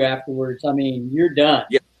or two afterwards. I mean, you're done.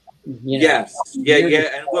 Yeah. Yes.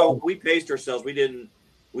 And well, we paced ourselves. We didn't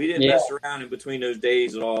mess around in between those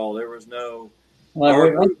days at all. There was no.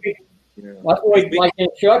 Like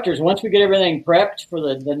instructors, once we get everything prepped for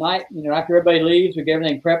the night, after everybody leaves, we get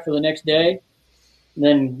everything prepped for the next day.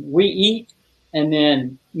 Then we eat, and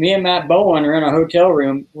then me and Matt Bowen are in a hotel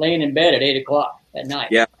room, laying in bed at 8:00 at night.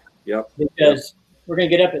 Yeah. Yep. Because we're going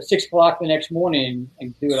to get up at 6:00 the next morning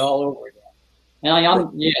and do it all over again.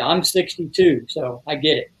 And I'm 62, so I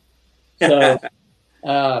get it. So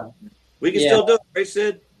we can still do it, right,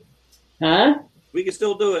 Sid? Huh? We can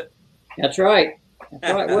still do it. That's right.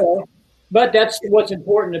 That's right. Well, but that's what's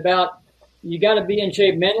important about you got to be in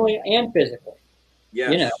shape mentally and physically.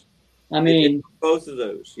 Yes. I mean, both of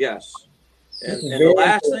those. yes. And the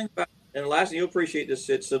last thing you'll appreciate this,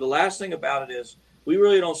 Sid. So the last thing about it is we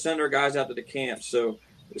really don't send our guys out to the camps. So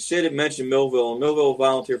Sid had mentioned Millville. Millville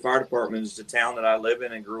Volunteer Fire Department is the town that I live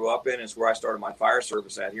in and grew up in. It's where I started my fire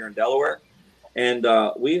service at here in Delaware. And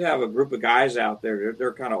we have a group of guys out there.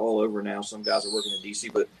 They're kind of all over now. Some guys are working in D.C.,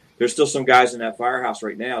 but there's still some guys in that firehouse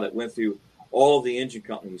right now that went through all of the engine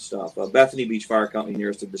company stuff. Bethany Beach Fire Company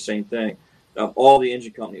nearest did the same thing. All the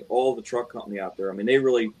engine company, all the truck company out there. I mean, they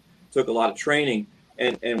really took a lot of training,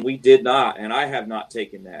 and we did not, and I have not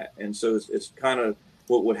taken that. And so it's kind of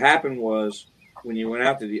what would happen was when you went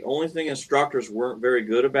out there, the only thing instructors weren't very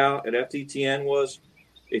good about at FTTN was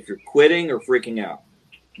if you're quitting or freaking out.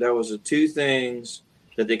 That was the two things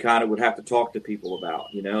that they kind of would have to talk to people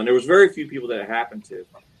about, and there was very few people that it happened to.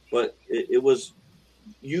 But it was,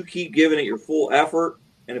 you keep giving it your full effort,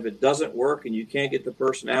 and if it doesn't work and you can't get the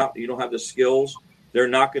person out, you don't have the skills, they're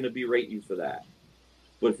not going to berate you for that.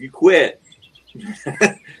 But if you quit,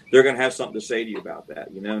 they're going to have something to say to you about that,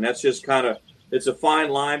 and that's just kind of, it's a fine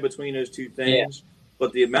line between those two things. Yeah.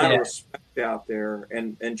 But the amount of respect out there,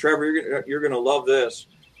 and Trevor, you're going to love this.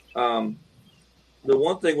 The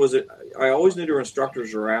one thing was that I always knew there were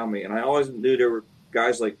instructors around me, and I always knew there were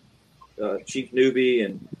guys like Chief Newby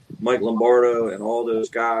and Mike Lombardo and all those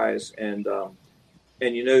guys, and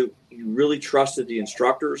you really trusted the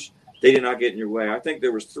instructors. They did not get in your way. I think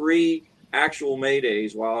there was 3 actual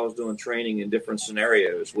Maydays while I was doing training in different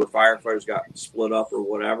scenarios where firefighters got split up or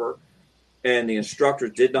whatever, and the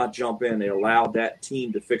instructors did not jump in. They allowed that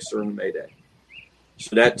team to fix their own Mayday.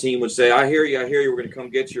 So that team would say, I hear you, we're going to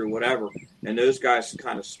come get you or whatever. And those guys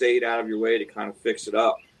kind of stayed out of your way to kind of fix it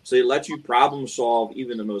up. So they let you problem solve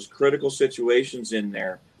even the most critical situations in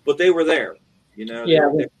there. But they were there,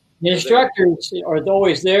 The instructors are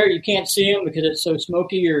always there. You can't see them because it's so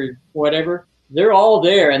smoky or whatever. They're all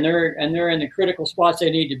there, and they're in the critical spots they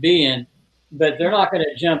need to be in. But they're not going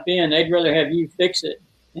to jump in. They'd rather have you fix it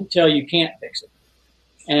until you can't fix it.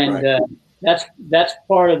 And that's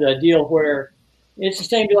part of the deal where it's the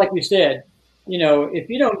same like we said. If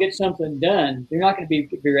you don't get something done, you're not going to be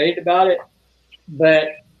berated about it. But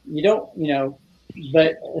you don't,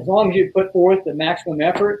 but as long as you put forth the maximum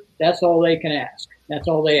effort, that's all they can ask. That's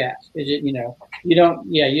all they ask. Is it, you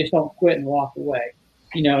just don't quit and walk away.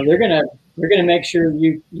 They're gonna make sure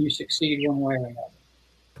you succeed one way or another.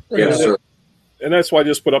 Yes, sir. And that's why I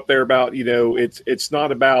just put up there about, it's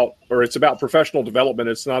not about, or it's about professional development.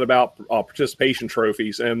 It's not about participation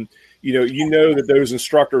trophies. And, that those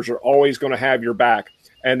instructors are always going to have your back,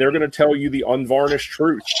 and they're going to tell you the unvarnished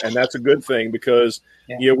truth. And that's a good thing because,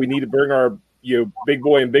 we need to bring our, big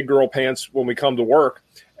boy and big girl pants when we come to work.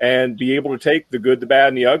 and be able to take the good, the bad,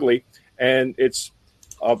 and the ugly. And it's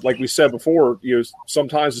like we said before,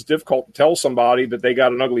 sometimes it's difficult to tell somebody that they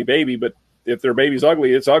got an ugly baby, but if their baby's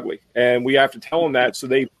ugly, it's ugly, and we have to tell them that so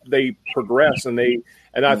they progress. And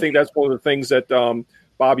I think that's one of the things that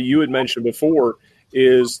Bobby, you had mentioned before,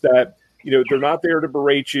 is that they're not there to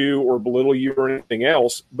berate you or belittle you or anything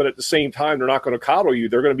else, but at the same time, they're not going to coddle you.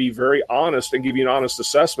 They're going to be very honest and give you an honest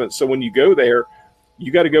assessment. So when you go there,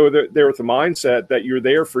 you got to go there with the mindset that you're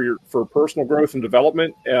there for personal growth and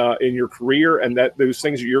development in your career, and that those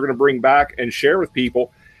things that you're going to bring back and share with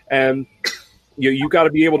people. And you got to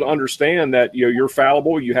be able to understand that you're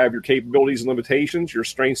fallible. You have your capabilities and limitations, your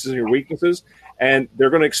strengths and your weaknesses, and they're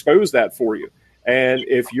going to expose that for you. And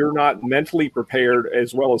if you're not mentally prepared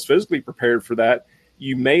as well as physically prepared for that,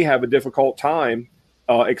 you may have a difficult time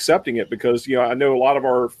accepting it, because I know a lot of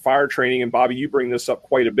our fire training, and Bobby, you bring this up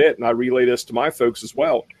quite a bit, and I relay this to my folks as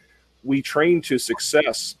well. We train to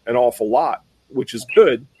success an awful lot, which is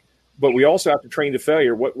good, but we also have to train to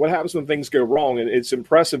failure. What happens when things go wrong? And it's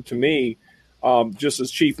impressive to me, just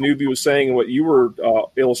as Chief Newby was saying and what you were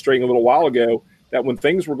illustrating a little while ago, that when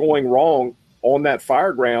things were going wrong on that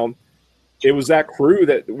fire ground, it was that crew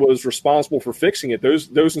that was responsible for fixing it. Those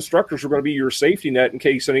instructors were going to be your safety net in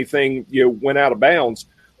case anything went out of bounds.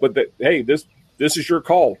 But hey, this is your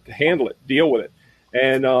call to handle it, deal with it.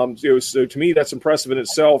 And so to me, that's impressive in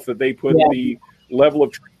itself that they put the level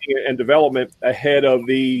of training and development ahead of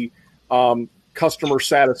the customer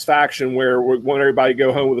satisfaction, where we want everybody to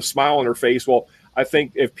go home with a smile on their face. Well, I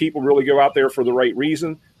think if people really go out there for the right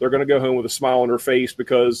reason, they're going to go home with a smile on their face,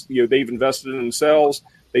 because they've invested in themselves.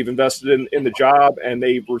 They've invested in the job, and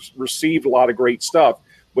they've received a lot of great stuff.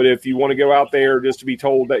 But if you want to go out there just to be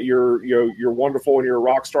told that you're wonderful and you're a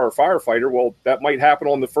rock star firefighter, well, that might happen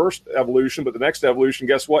on the first evolution, but the next evolution,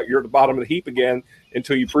 guess what? You're at the bottom of the heap again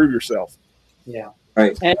until you prove yourself. Yeah,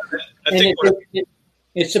 right. And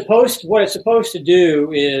it's supposed to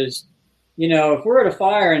do is, if we're at a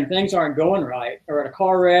fire and things aren't going right, or at a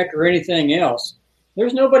car wreck or anything else,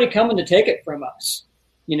 there's nobody coming to take it from us.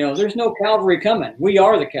 There's no cavalry coming. We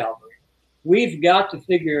are the cavalry. We've got to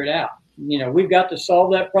figure it out. We've got to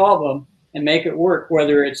solve that problem and make it work,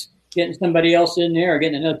 whether it's getting somebody else in there or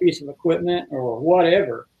getting another piece of equipment or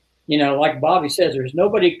whatever. Like Bobby says, there's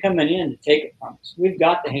nobody coming in to take it from us. We've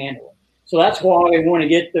got to handle it. So that's why we want to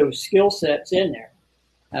get those skill sets in there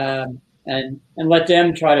and let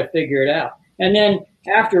them try to figure it out. And then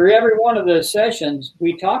after every one of the sessions,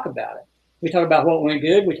 we talk about it. We talk about what went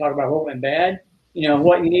good. We talk about what went bad.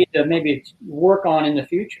 What you need to maybe work on in the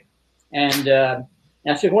future. And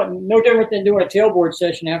that's no different than doing a tailboard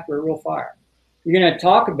session after a real fire. You're going to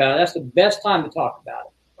talk about it. That's the best time to talk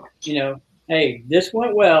about it. Hey, this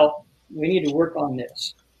went well. We need to work on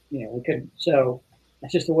this. So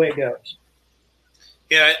that's just the way it goes.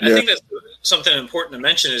 Yeah, I think that's something important to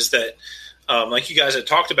mention is that, like you guys had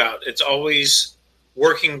talked about, it's always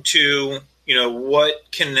working to, what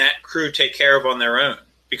can that crew take care of on their own?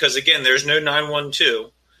 Because again, there's no 912.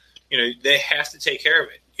 They have to take care of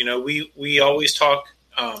it. We always talk.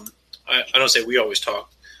 I don't say we always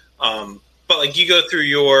talk, but like you go through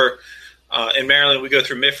in Maryland, we go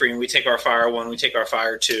through MIFRE and we take our Fire 1, we take our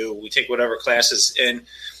Fire 2, we take whatever classes, and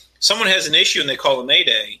someone has an issue and they call a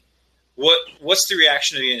Mayday. What's the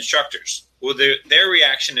reaction of the instructors? Well, their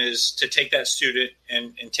reaction is to take that student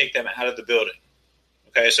and take them out of the building.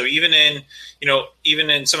 Okay, so even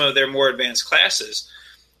in some of their more advanced classes,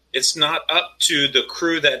 it's not up to the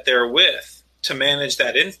crew that they're with to manage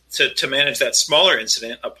that to manage that smaller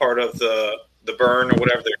incident, a part of the burn or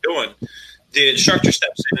whatever they're doing. The instructor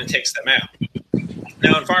steps in and takes them out.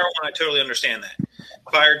 Now in Fire 1, I totally understand that.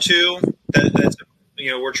 Fire 2, that's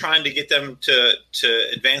we're trying to get them to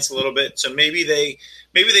advance a little bit, so maybe they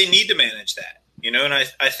need to manage that. And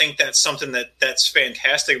I think that's something that's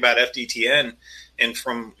fantastic about FDTN, and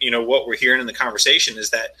from what we're hearing in the conversation is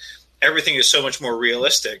that everything is so much more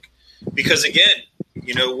realistic, because again,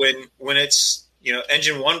 when it's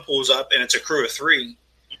engine 1 pulls up and it's a crew of 3,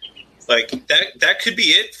 like that could be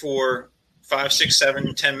it for 5, 6,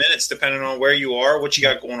 7, 10 minutes, depending on where you are, what you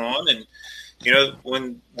got going on, and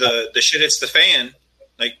when the shit hits the fan,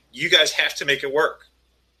 like you guys have to make it work.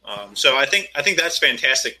 So I think that's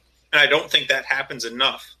fantastic, and I don't think that happens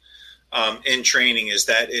enough in training. Is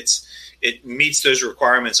that it meets those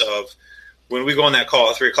requirements of when we go on that call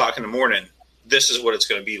at 3:00 in the morning, this is what it's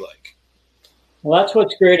going to be like. Well, that's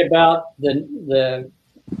what's great about the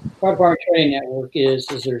Fire Department Training Network is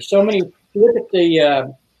there's so many. Look at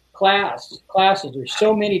the classes. There's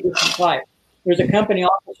so many different types. There's a company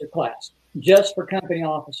officer class just for company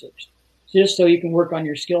officers, just so you can work on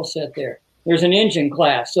your skill set there. There's an engine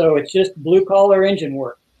class, so it's just blue collar engine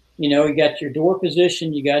work. You got your door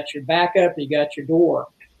position, you got your backup, you got your door,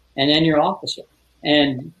 and then your officer.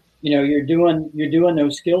 And, you're doing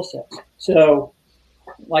those skill sets. So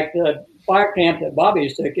like the fire camp that Bobby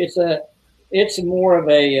just took, it's more of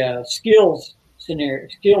a skills scenario,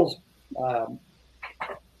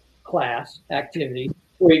 class activity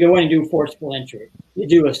where you go in and do forcible entry. You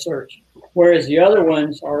do a search. Whereas the other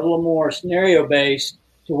ones are a little more scenario based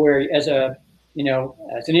to where as an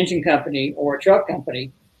engine company or a truck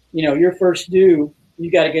company, your first due,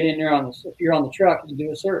 you got to get in there if you're on the truck and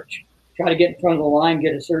do a search. Try to get in front of the line,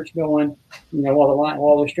 get a search going,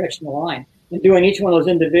 while they're stretching the line. And doing each one of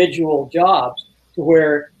those individual jobs to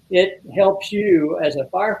where it helps you as a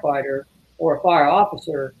firefighter or a fire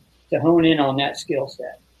officer to hone in on that skill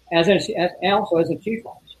set, also as a chief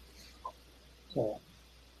officer. So,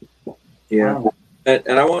 yeah,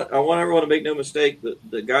 and I want everyone to make no mistake that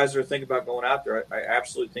the guys that are thinking about going out there, I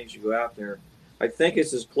absolutely think you should go out there. I think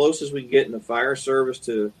it's as close as we can get in the fire service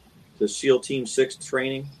to SEAL Team 6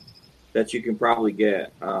 training that you can probably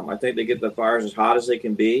get. I think they get the fires as hot as they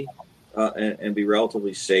can be and be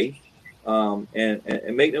relatively safe. And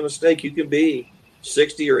make no mistake, you can be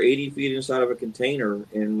 60 or 80 feet inside of a container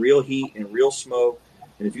in real heat and real smoke.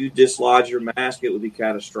 And if you dislodge your mask, it would be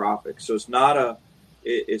catastrophic. So it's not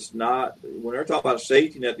when they're talking about a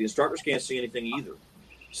safety net, the instructors can't see anything either.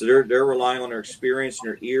 So they're relying on their experience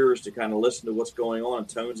and their ears to kind of listen to what's going on and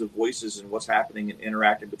tones of voices and what's happening and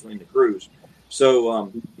interacting between the crews. So,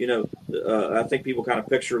 I think people kind of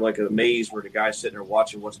picture like a maze where the guy's sitting there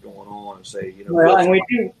watching what's going on and say, well, and we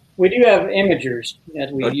do have imagers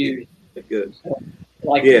that we use. Good.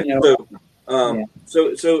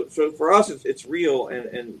 So for us, it's real.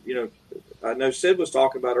 And I know Sid was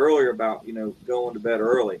talking about earlier about, going to bed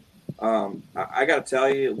early. I got to tell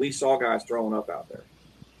you, we saw guys throwing up out there.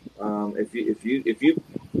 If you,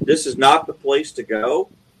 this is not the place to go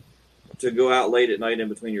out late at night in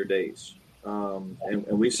between your days. And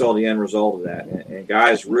we saw the end result of that. And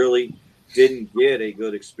guys really didn't get a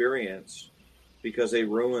good experience because they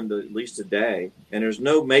ruined at least a day. And there's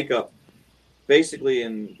no makeup, basically,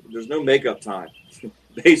 and there's no makeup time.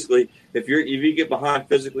 Basically, if you get behind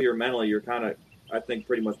physically or mentally, you're kind of, I think,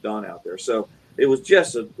 pretty much done out there. So it was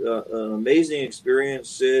just an amazing experience,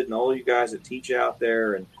 Sid, and all you guys that teach out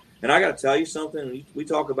there. And I got to tell you something. We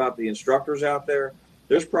talk about the instructors out there.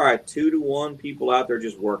 There's probably 2 to 1 people out there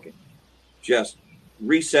just working, just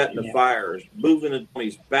resetting the fires, moving the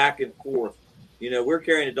dummies back and forth. We're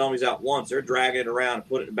carrying the dummies out once. They're dragging it around and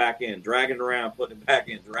putting it back in, dragging it around, putting it back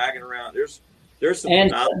in, dragging it around. There's some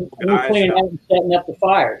phenomenal guys cleaning up and setting up the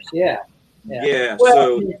fires. Yeah.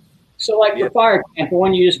 Well, so like the fire camp, the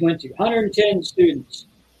one you just went to, 110 students.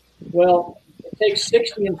 Well, it takes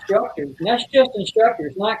 60 instructors, and that's just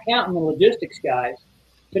instructors, not counting the logistics guys,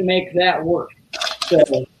 to make that work.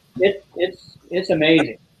 So it's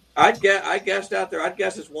amazing. I guessed out there. I'd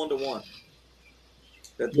guess it's 1 to 1.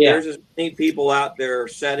 There's as many people out there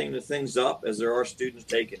setting the things up as there are students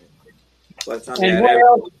taking it. By the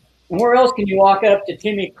time where else can you walk up to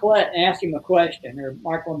Timmy Klett and ask him a question, or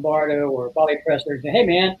Mark Lombardo or Bobby Pressler and say, "Hey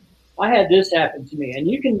man, I had this happen to me," and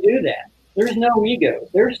you can do that. There's no ego.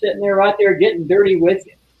 They're sitting there right there getting dirty with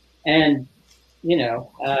you, and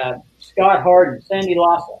Scott Harden, Sandy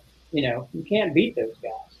Lassa. You can't beat those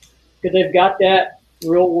guys because they've got that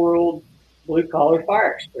real world blue collar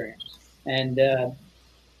fire experience, and and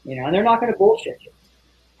they're not going to bullshit you.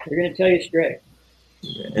 They're going to tell you straight.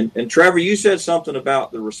 And Trevor, you said something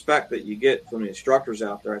about the respect that you get from the instructors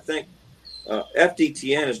out there. I think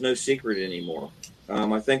FDTN is no secret anymore.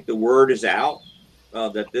 I think the word is out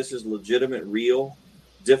that this is legitimate, real,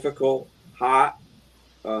 difficult, hot,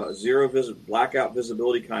 blackout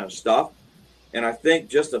visibility kind of stuff. And I think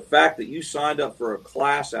just the fact that you signed up for a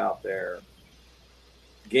class out there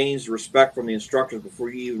gains respect from the instructors before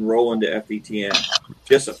you even roll into FDTN.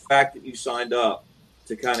 Just the fact that you signed up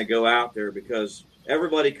to kind of go out there, because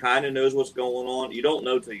everybody kind of knows what's going on. You don't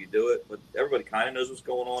know till you do it, but everybody kind of knows what's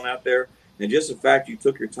going on out there. And just the fact you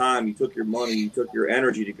took your time, you took your money, you took your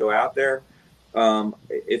energy to go out there,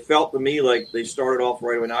 it felt to me like they started off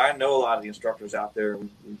right away. Now, I know a lot of the instructors out there. We've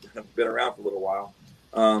been around for a little while.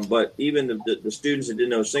 But even the students that didn't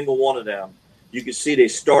know a single one of them, you could see they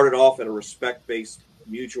started off at a respect-based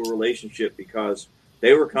mutual relationship because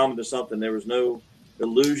they were coming to something. There was no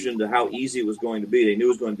illusion to how easy it was going to be. They knew it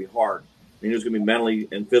was going to be hard. They knew it was going to be mentally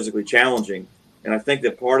and physically challenging. And I think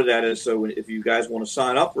that part of that is, so if you guys want to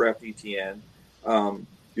sign up for FDTN,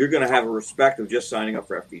 you're going to have a respect of just signing up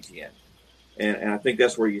for FDTN. And I think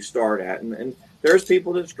that's where you start at. And there's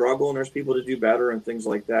people that struggle and there's people that do better and things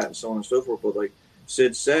like that and so on and so forth. But like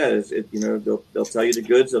Sid says, they'll tell you the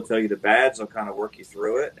goods, they'll tell you the bads, they'll kind of work you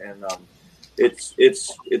through it, and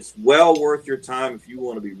it's well worth your time if you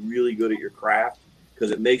want to be really good at your craft,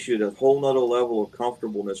 because it makes you at a whole nother level of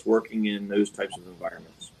comfortableness working in those types of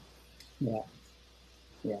environments. Yeah.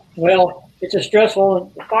 Well, it's a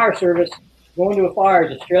stressful. The fire service, going to a fire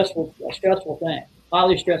is a stressful thing.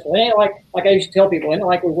 Highly stressful. It ain't like I used to tell people. It ain't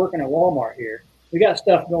like we're working at Walmart here. We got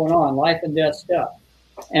stuff going on, life and death stuff,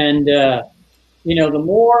 and the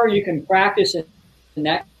more you can practice in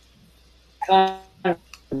that kind of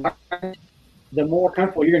environment, the more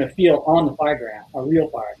comfortable you're going to feel on the fire ground, a real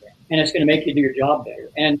fire ground, and it's going to make you do your job better,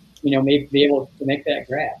 and maybe be able to make that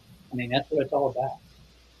grab. I mean, that's what it's all about.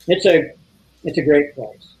 It's a great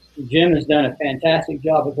place. Jim has done a fantastic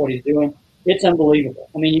job of what he's doing. It's unbelievable.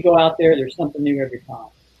 I mean, you go out there, there's something new every time,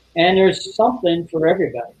 and there's something for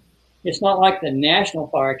everybody. It's not like the National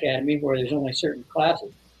Fire Academy where there's only certain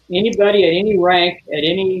classes. Anybody at any rank, at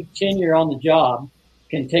any tenure on the job,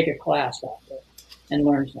 can take a class out there and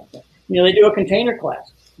learn something. They do a container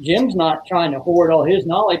class. Jim's not trying to hoard all his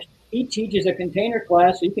knowledge. He teaches a container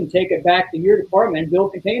class so you can take it back to your department and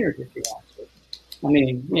build containers if you want to.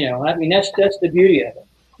 That's the beauty of it.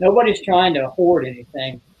 Nobody's trying to hoard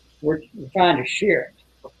anything. We're trying to share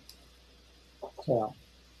it. So,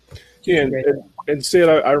 yeah, and Sid,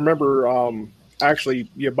 I remember actually,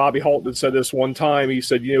 Bobby Halton said this one time. He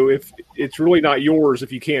said, if it's really not yours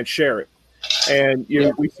if you can't share it. And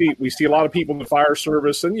we see a lot of people in the fire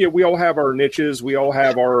service, and we all have our niches, we all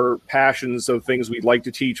have our passions of things we'd like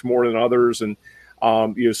to teach more than others, and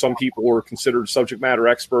some people are considered subject matter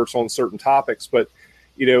experts on certain topics. But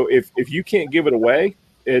if you can't give it away,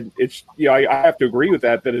 it's I have to agree with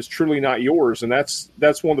that it's truly not yours, and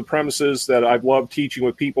that's one of the premises that I've loved teaching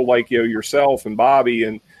with people like yourself and Bobby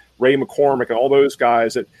and Ray McCormick and all those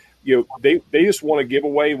guys that. They just want to give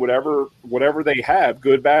away whatever they have,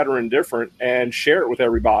 good, bad, or indifferent, and share it with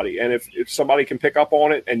everybody. And if somebody can pick up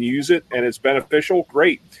on it and use it and it's beneficial,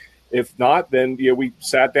 great. If not, then we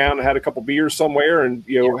sat down and had a couple beers somewhere and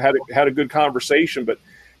had a good conversation. But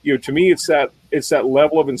to me, it's that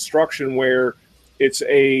level of instruction where it's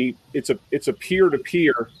a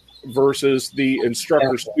peer-to-peer versus the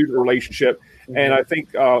instructor-student relationship. Mm-hmm. And I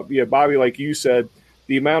think Bobby, like you said,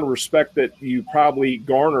 the amount of respect that you probably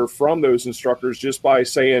garner from those instructors just by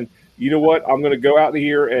saying, you know what, I'm going to go out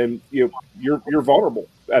here, and you're vulnerable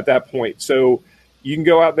at that point. So you can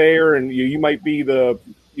go out there and you might be the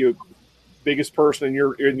biggest person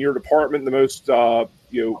in your department, the most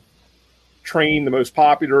trained, the most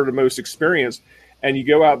popular, the most experienced, and you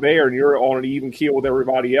go out there and you're on an even keel with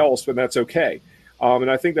everybody else, but that's okay.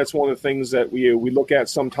 And I think that's one of the things that we look at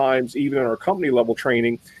sometimes, even in our company level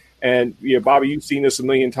training. And Bobby, you've seen this a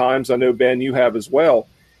million times. I know, Ben, you have as well,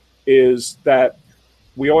 is that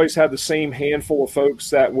we always have the same handful of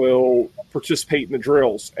folks that will participate in the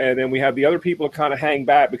drills. And then we have the other people that kind of hang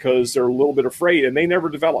back because they're a little bit afraid and they never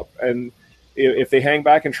develop. And if they hang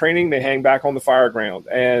back in training, they hang back on the fire ground.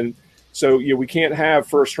 And so, we can't have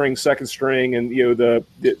first string, second string, and, the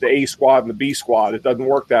A squad and the B squad. It doesn't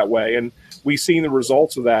work that way. And we've seen the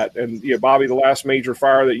results of that. And, Bobby, the last major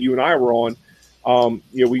fire that you and I were on,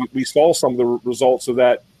 we saw some of the results of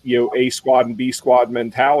that, A squad and B squad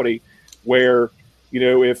mentality where,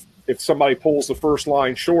 if somebody pulls the first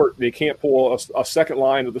line short, they can't pull a second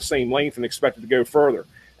line of the same length and expect it to go further.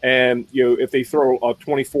 And, if they throw a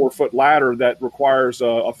 24-foot ladder that requires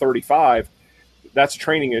a 35, that's a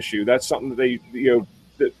training issue. That's something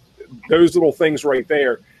that those little things right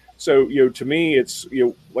there. So, to me, it's,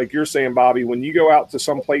 like you're saying, Bobby, when you go out to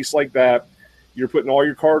some place like that, you're putting all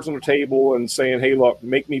your cards on the table and saying, hey, look,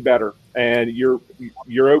 make me better. And you're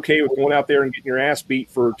okay with going out there and getting your ass beat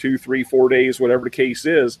for 2, 3, 4 days, whatever the case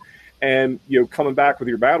is. And, coming back with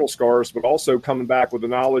your battle scars, but also coming back with the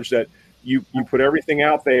knowledge that you put everything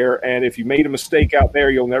out there. And if you made a mistake out there,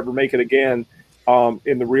 you'll never make it again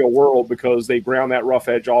in the real world because they ground that rough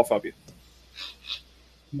edge off of you.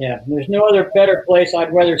 Yeah. There's no other better place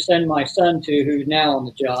I'd rather send my son to, who's now on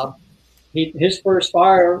the job. His first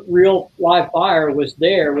real live fire was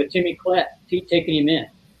there with Timmy Klett, taking him in.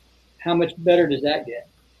 How much better does that get?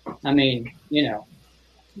 I mean,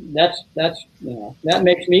 that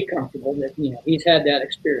makes me comfortable that, he's had that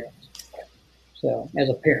experience. So as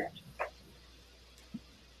a parent.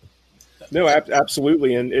 No,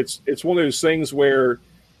 absolutely. And it's one of those things where,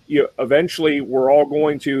 eventually we're all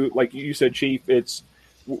going to, like you said, Chief,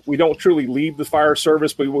 we don't truly leave the fire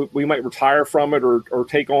service, but we might retire from it or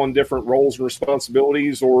take on different roles and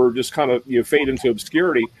responsibilities or just kind of fade into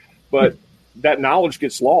obscurity. But that knowledge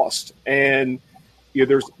gets lost. And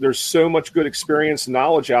there's so much good experience and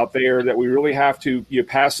knowledge out there that we really have to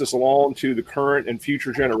pass this along to the current and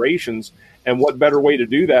future generations. And what better way to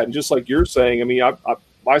do that? And just like you're saying, I mean,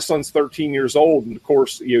 my son's 13 years old, and of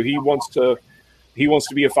course, he wants to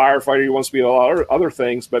be a firefighter. He wants to be a lot of other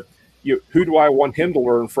things, but who do I want him to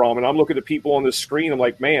learn from? And I'm looking at people on this screen. I'm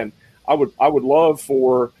like, man, I would love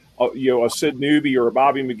for a Sid Newby or a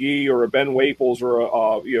Bobby McGee or a Ben Waples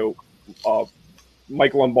or a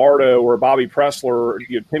Mike Lombardo or a Bobby Pressler or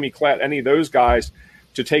Timmy Klett, any of those guys,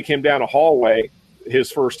 to take him down a hallway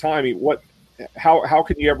his first time. How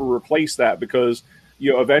can you ever replace that? Because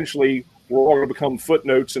eventually we're all going to become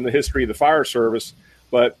footnotes in the history of the fire service,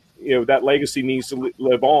 but that legacy needs to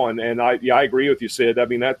live on. And I agree with you, Sid. I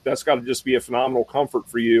mean, that's got to just be a phenomenal comfort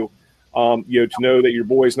for you, to know that your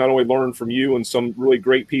boys not only learn from you and some really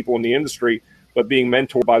great people in the industry, but being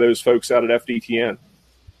mentored by those folks out at FDTN.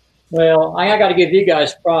 Well, I got to give you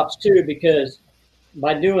guys props too, because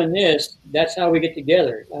by doing this, that's how we get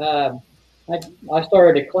together. I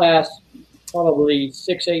started a class probably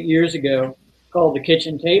 6-8 years ago called the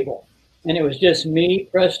Kitchen Table. And it was just me,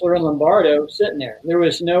 Pressler, and Lombardo sitting there. There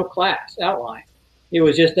was no class outline. It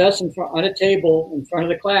was just us on a table in front of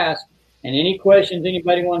the class, and any questions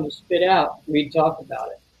anybody wanted to spit out, we'd talk about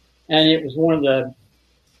it. And it was one of the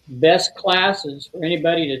best classes for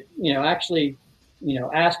anybody to, actually,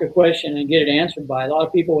 ask a question and get it answered by a lot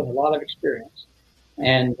of people with a lot of experience.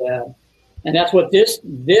 And that's what this,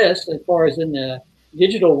 as far as in the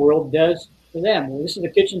digital world, does for them. Well, this is the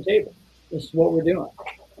kitchen table. This is what we're doing.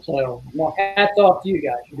 So, hats off to you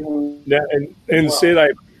guys. You're doing and well. Sid,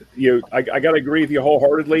 I got to agree with you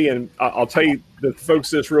wholeheartedly. And I'll tell you the folks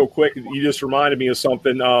this real quick. You just reminded me of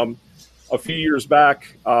something. A few years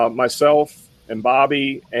back, myself and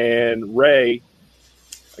Bobby and Ray,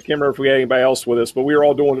 I can't remember if we had anybody else with us, but we were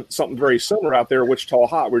all doing something very similar out there at Wichita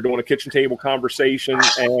Hot. We were doing a kitchen table conversation.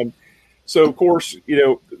 And so, of course,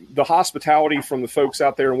 the hospitality from the folks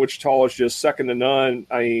out there in Wichita is just second to none.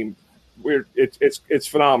 I mean, it's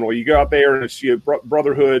phenomenal. You go out there and it's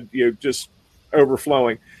brotherhood, just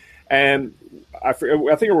overflowing. And I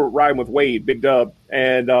think we're riding with Wade, Big Dub,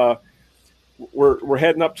 and we're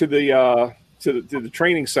heading up to the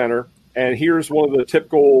training center. And here's one of the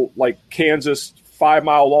typical Kansas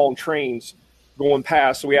 5-mile long trains going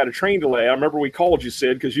past. So we had a train delay. I remember we called you,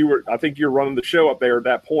 Sid, because I think you were running the show up there at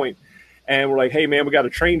that point. And we're like, hey man, we got a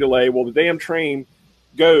train delay. Well, the damn train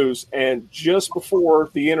goes, and just before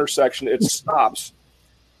the intersection, it stops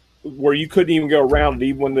where you couldn't even go around it,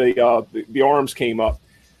 even when the arms came up.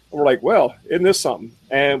 And we're like, well, isn't this something?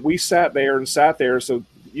 And we sat there. So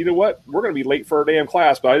you know what? We're going to be late for our damn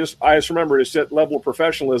class. But I just remember it's that level of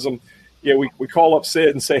professionalism. We call up Sid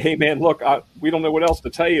and say, hey man, look, we don't know what else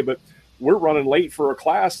to tell you, but we're running late for a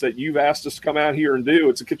class that you've asked us to come out here and do.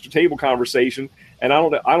 It's a kitchen table conversation. And I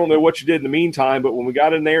don't know what you did in the meantime, but when we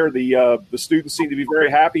got in there, the students seemed to be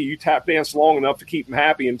very happy. You tap danced long enough to keep them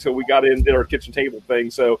happy until we got in and did our kitchen table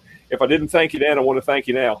thing. So if I didn't thank you then, I want to thank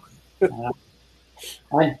you now.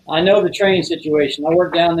 I know the train situation. I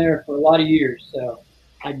worked down there for a lot of years, so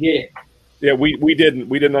I get it. Yeah, we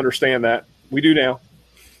didn't understand that. We do now.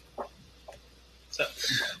 So,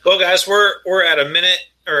 well, guys, we're at a minute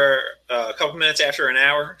or a couple minutes after an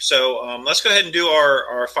hour. So let's go ahead and do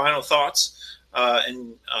our final thoughts.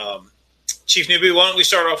 Chief Newby, why don't we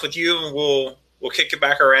start off with you, and we'll kick it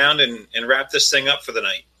back around and wrap this thing up for the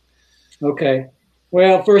night. Okay.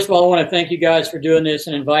 Well, first of all, I want to thank you guys for doing this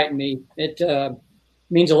and inviting me. It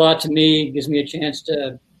means a lot to me. It gives me a chance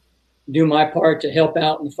to do my part to help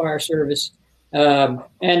out in the fire service, and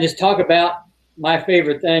just talk about my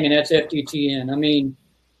favorite thing, and that's FDTN. I mean,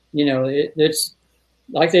 it's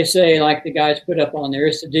like they say, like the guys put up on there,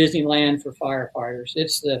 it's the Disneyland for firefighters.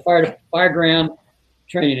 It's the Fireground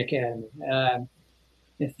Training Academy.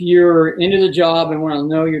 If you're into the job and want to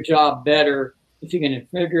know your job better, if you can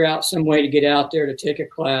figure out some way to get out there to take a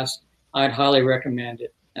class, I'd highly recommend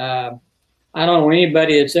it. I don't know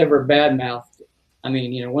anybody that's ever badmouthed it. I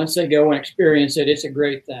mean, once they go and experience it, it's a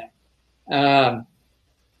great thing. I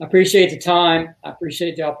appreciate the time. I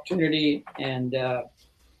appreciate the opportunity, and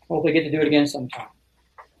hopefully get to do it again sometime.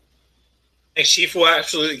 Thanks, Chief. We'll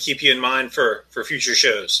absolutely keep you in mind for future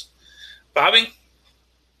shows. Bobby?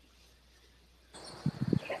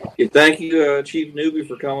 Yeah, thank you, Chief Newby,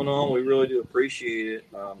 for coming on. We really do appreciate it.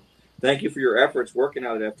 Thank you for your efforts working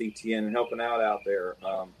out at FDTN and helping out there.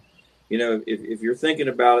 If you're thinking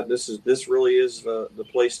about it, this really is the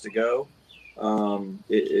place to go.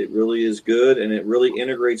 It really is good, and it really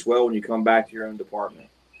integrates well when you come back to your own department.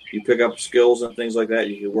 You pick up skills and things like that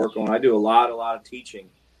you can work on. I do a lot of teaching,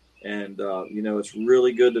 and it's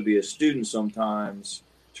really good to be a student sometimes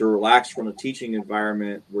relax from the teaching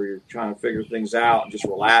environment where you're trying to figure things out and just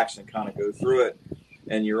relax and kind of go through it.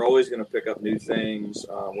 And you're always going to pick up new things.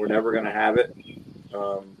 We're never going to have it.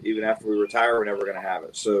 Even after we retire, we're never going to have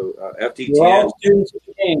it. So FTTN. We're all students of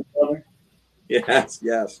the game, brother.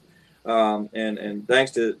 Yes. And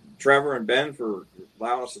thanks to Trevor and Ben for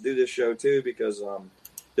allowing us to do this show too, because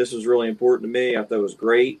this was really important to me. I thought it was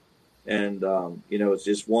great. And, it's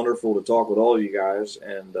just wonderful to talk with all of you guys.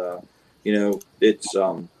 And, it's,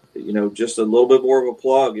 just a little bit more of a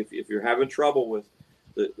plug. If you're having trouble with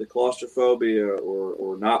the claustrophobia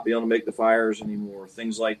or not being able to make the fires anymore,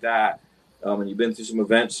 things like that, and you've been through some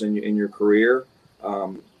events in your career,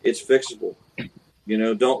 it's fixable.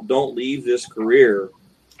 Don't leave this career.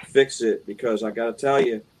 Fix it, because I got to tell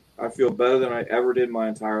you, I feel better than I ever did my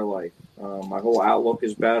entire life. My whole outlook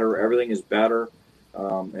is better. Everything is better.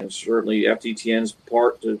 And certainly FTTN's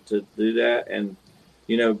part to do that. And,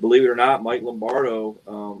 believe it or not, Mike Lombardo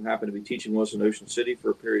happened to be teaching us in Ocean City for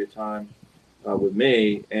a period of time with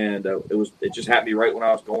me. And it just happened to be right when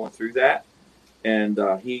I was going through that. And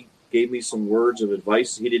he gave me some words of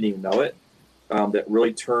advice. He didn't even know it. That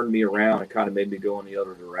really turned me around and kind of made me go in the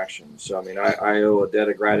other direction. So, I mean, I owe a debt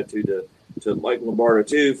of gratitude to Mike Lombardo,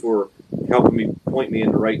 too, for helping me point me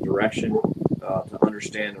in the right direction to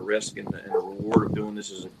understand the risk and the reward of doing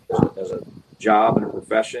this as a job and a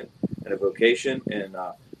profession and a vocation. And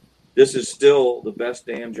this is still the best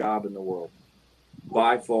damn job in the world.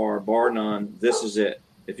 By far, bar none, this is it.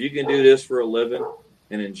 If you can do this for a living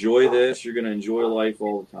and enjoy this, you're going to enjoy life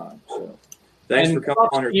all the time. So. Thanks for coming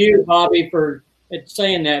on here. You, Bobby, for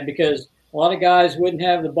saying that, because a lot of guys wouldn't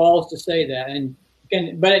have the balls to say that,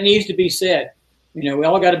 but it needs to be said. We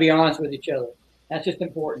all got to be honest with each other. That's just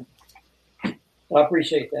important. So I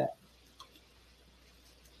appreciate that.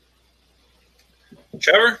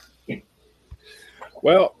 Trevor?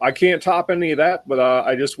 Well, I can't top any of that, but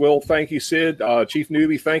I just will thank you, Sid. Chief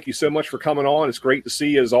Newby, thank you so much for coming on. It's great to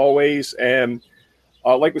see you as always. And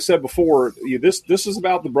like we said before, this is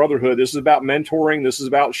about the brotherhood. This is about mentoring. This is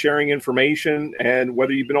about sharing information. And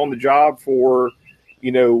whether you've been on the job for,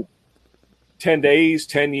 10 days,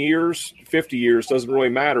 10 years, 50 years, doesn't really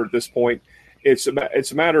matter at this point. It's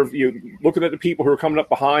a matter of you looking at the people who are coming up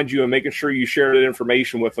behind you and making sure you share that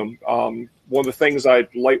information with them. One of the things I'd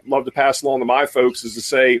love to pass along to my folks is to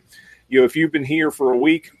say, if you've been here for a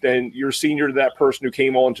week, then you're senior to that person who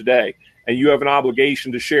came on today. And you have an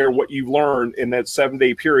obligation to share what you've learned in that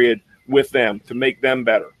 7-day period with them to make them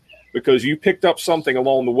better, because you picked up something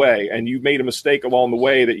along the way and you made a mistake along the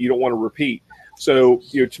way that you don't want to repeat. So,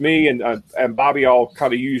 to me, and Bobby, I'll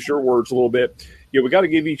kind of use your words a little bit. We got to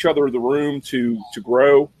give each other the room to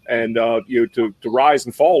grow and, to rise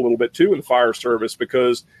and fall a little bit too in the fire service,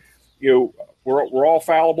 because, we're all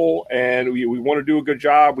fallible and we want to do a good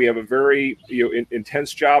job. We have a very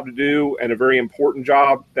intense job to do and a very important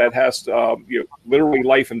job that has literally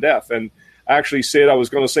life and death. And actually, Sid, I was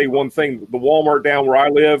going to say one thing. The Walmart down where I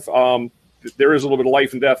live, there is a little bit of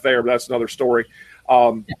life and death there, but that's another story.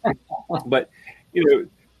 But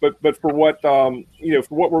for what for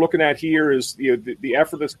what we're looking at here is the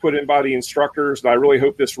effort that's put in by the instructors, and I really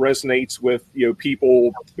hope this resonates with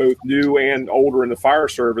people both new and older in the fire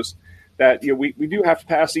service. That we do have to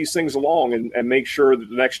pass these things along and make sure that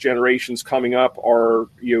the next generations coming up are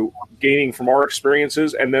gaining from our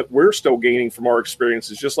experiences, and that we're still gaining from our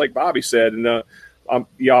experiences, just like Bobby said. And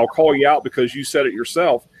I'll call you out because you said it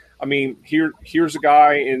yourself. I mean, here's a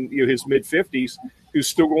guy in his mid 50s who's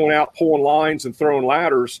still going out pulling lines and throwing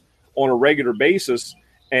ladders on a regular basis.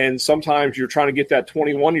 And sometimes you're trying to get that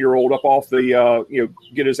 21-year-old up off the,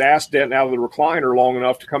 get his ass dent out of the recliner long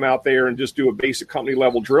enough to come out there and just do a basic company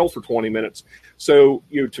level drill for 20 minutes. So,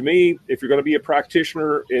 to me, if you're going to be a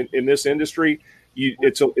practitioner in this industry,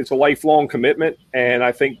 it's a lifelong commitment. And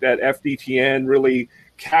I think that FDTN really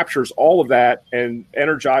captures all of that and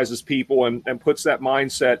energizes people and puts that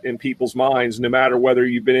mindset in people's minds, no matter whether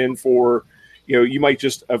you've been in for, you might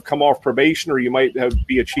just have come off probation or you might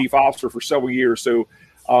be a chief officer for several years. So,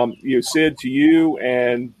 Sid, to you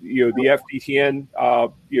and the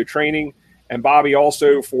FDTN training, and Bobby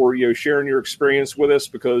also for sharing your experience with us,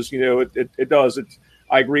 because it does.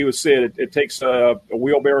 I agree with Sid. It takes a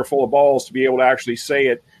wheelbarrow full of balls to be able to actually say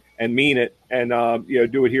it and mean it, and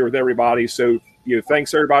do it here with everybody. So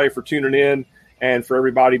thanks everybody for tuning in and for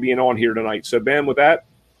everybody being on here tonight. So Ben, with that,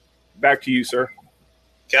 back to you, sir.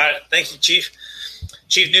 Got it. Thank you, Chief.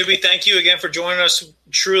 Chief Newby, thank you again for joining us.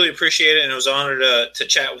 Truly appreciate it, and it was an honor to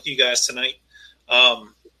chat with you guys tonight.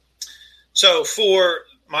 So for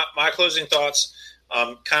my closing thoughts,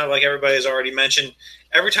 kind of like everybody has already mentioned,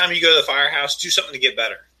 every time you go to the firehouse, do something to get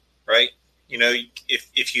better, right? You know,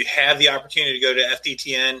 if you have the opportunity to go to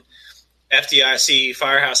FDTN, FDIC,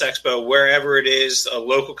 Firehouse Expo, wherever it is, a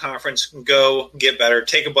local conference, go get better.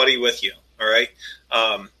 Take a buddy with you. All right.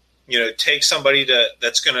 You know, take somebody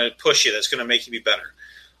that's going to push you, that's going to make you be better.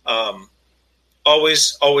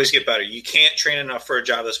 Always get better. You can't train enough for a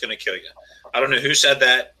job that's going to kill you. I don't know who said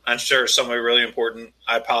that. I'm sure it's somebody really important.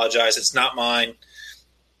 I apologize. It's not mine.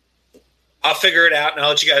 I'll figure it out, and I'll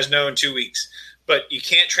let you guys know in 2 weeks. But you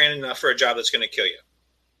can't train enough for a job that's going to kill you,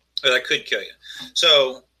 or that could kill you.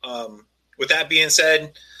 So with that being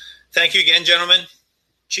said, thank you again, gentlemen.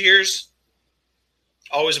 Cheers.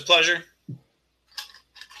 Always a pleasure.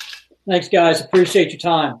 Thanks, guys. Appreciate your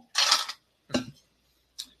time.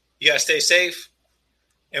 You guys stay safe,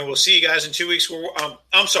 and we'll see you guys in 2 weeks.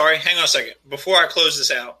 I'm sorry. Hang on a second. Before I close this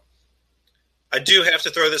out, I do have to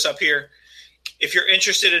throw this up here. If you're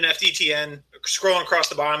interested in FDTN, scrolling across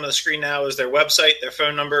the bottom of the screen now is their website, their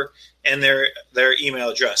phone number, and their email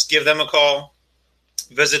address. Give them a call.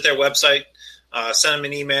 Visit their website. Send them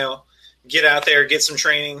an email. Get out there. Get some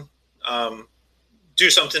training. Do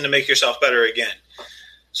something to make yourself better again.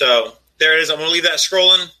 So there it is. I'm going to leave that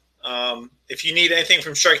scrolling. If you need anything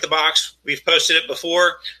from Strike the Box, we've posted it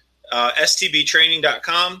before.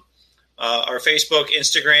 stbtraining.com, our Facebook,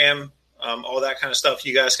 Instagram, all that kind of stuff.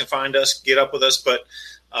 You guys can find us, get up with us, but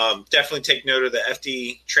definitely take note of the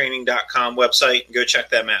fdtraining.com website and go check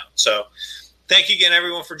them out. So thank you again,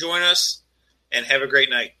 everyone, for joining us, and have a great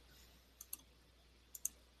night.